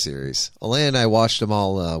Mad Max series. Elena and I watched them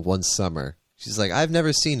all one summer. She's like, I've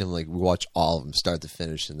never seen them. Like, we watched all of them, start to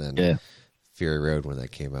finish, and then Fury Road when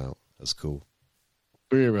that came out. It was cool.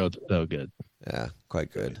 Fury Road's so good. Yeah,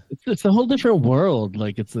 quite good. It's a whole different world.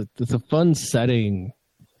 Like it's a fun setting.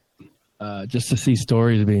 Just to see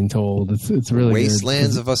stories being told. It's really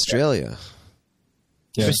Wastelands good. of Australia.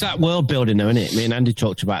 Yeah. It's that world building, though, isn't it? Me and Andy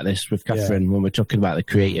talked about this with Catherine when we're talking about the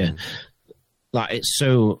creator. Like, it's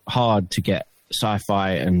so hard to get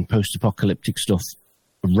sci-fi and post-apocalyptic stuff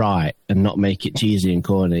right and not make it cheesy and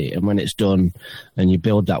corny. And when it's done and you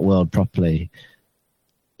build that world properly,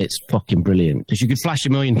 it's fucking brilliant. Because you could flash a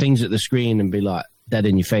million things at the screen and be like dead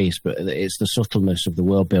in your face, but it's the subtleness of the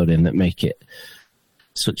world building that make it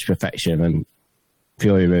such perfection. And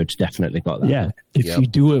Fury Road's definitely got that. Yeah, if you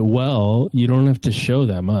do it well, you don't have to show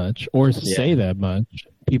that much or say that much.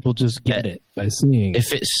 People just get it by seeing.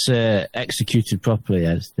 If it's executed properly,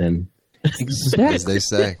 then as they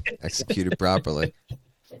say, executed properly.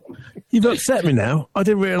 You've upset me now. I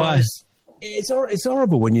didn't realise. It's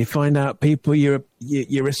horrible when you find out people you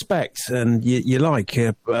respect and you like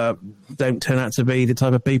don't turn out to be the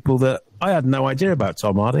type of people that I had no idea about.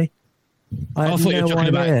 Tom Hardy. I thought you were talking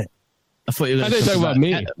about. I thought you were talking about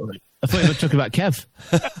me. I thought you were talking about Kev.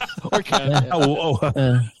 Or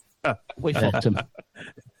Kev. We fucked him.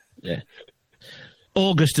 Yeah.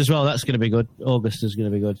 August as well. That's going to be good. August is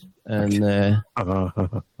going to be good. And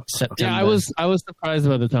September. Yeah, I was surprised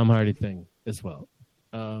about the Tom Hardy thing as well.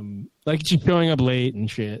 Like she's showing up late and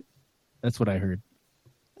shit. That's what I heard.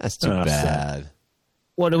 That's too bad.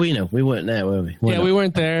 What do we know? We weren't there, were we? We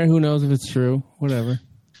weren't there. Who knows if it's true? Whatever.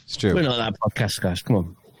 It's true. We're not that podcast, guys. Come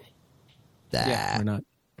on. Yeah, we're not.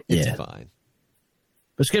 It's fine.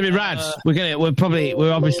 But it's gonna be rad.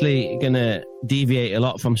 We're obviously gonna deviate a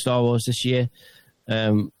lot from Star Wars this year,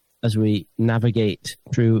 as we navigate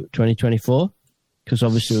through 2024. Because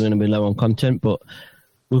obviously we're gonna be low on content, but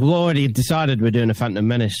we've already decided we're doing a Phantom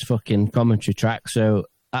Menace fucking commentary track. So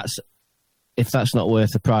if that's not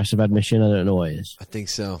worth the price of admission, I don't know what is. I think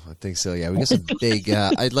so. Yeah, we got some big.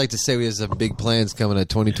 I'd like to say we have some big plans coming at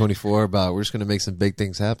 2024. About we're just gonna make some big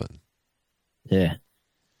things happen. Yeah.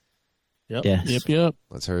 Yep. Yes. Yep.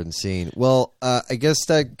 That's heard and seen. Well, I guess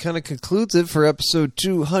that kind of concludes it for episode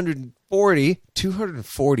 240.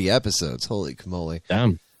 240 episodes. Holy camoly.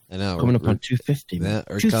 Damn. I know. Coming up on 250. Yeah,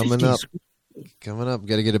 we're coming up.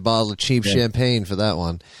 Got to get a bottle of cheap champagne for that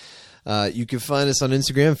one. You can find us on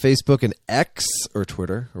Instagram, Facebook, and X, or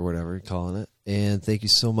Twitter, or whatever you're calling it. And thank you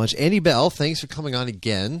so much. Andy Bell, thanks for coming on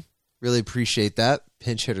again. Really appreciate that.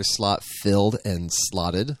 Pinch hitter slot filled and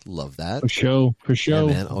slotted. Love that. For sure. Yeah,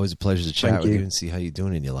 man. Always a pleasure to chat with you and see how you're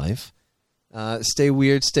doing in your life. Stay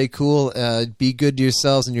weird. Stay cool. Be good to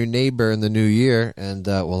yourselves and your neighbor in the new year. And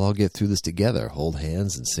we'll all get through this together. Hold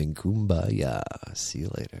hands and sing Kumbaya. See you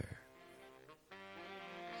later.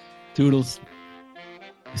 Toodles.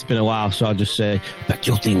 It's been a while, so I'll just say, pack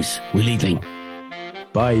your things. We're leaving.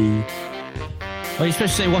 Bye. Oh, you're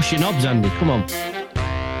supposed to say wash your knobs, Andy. Come on.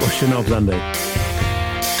 Wash your knobs, Andy.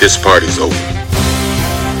 This party's over.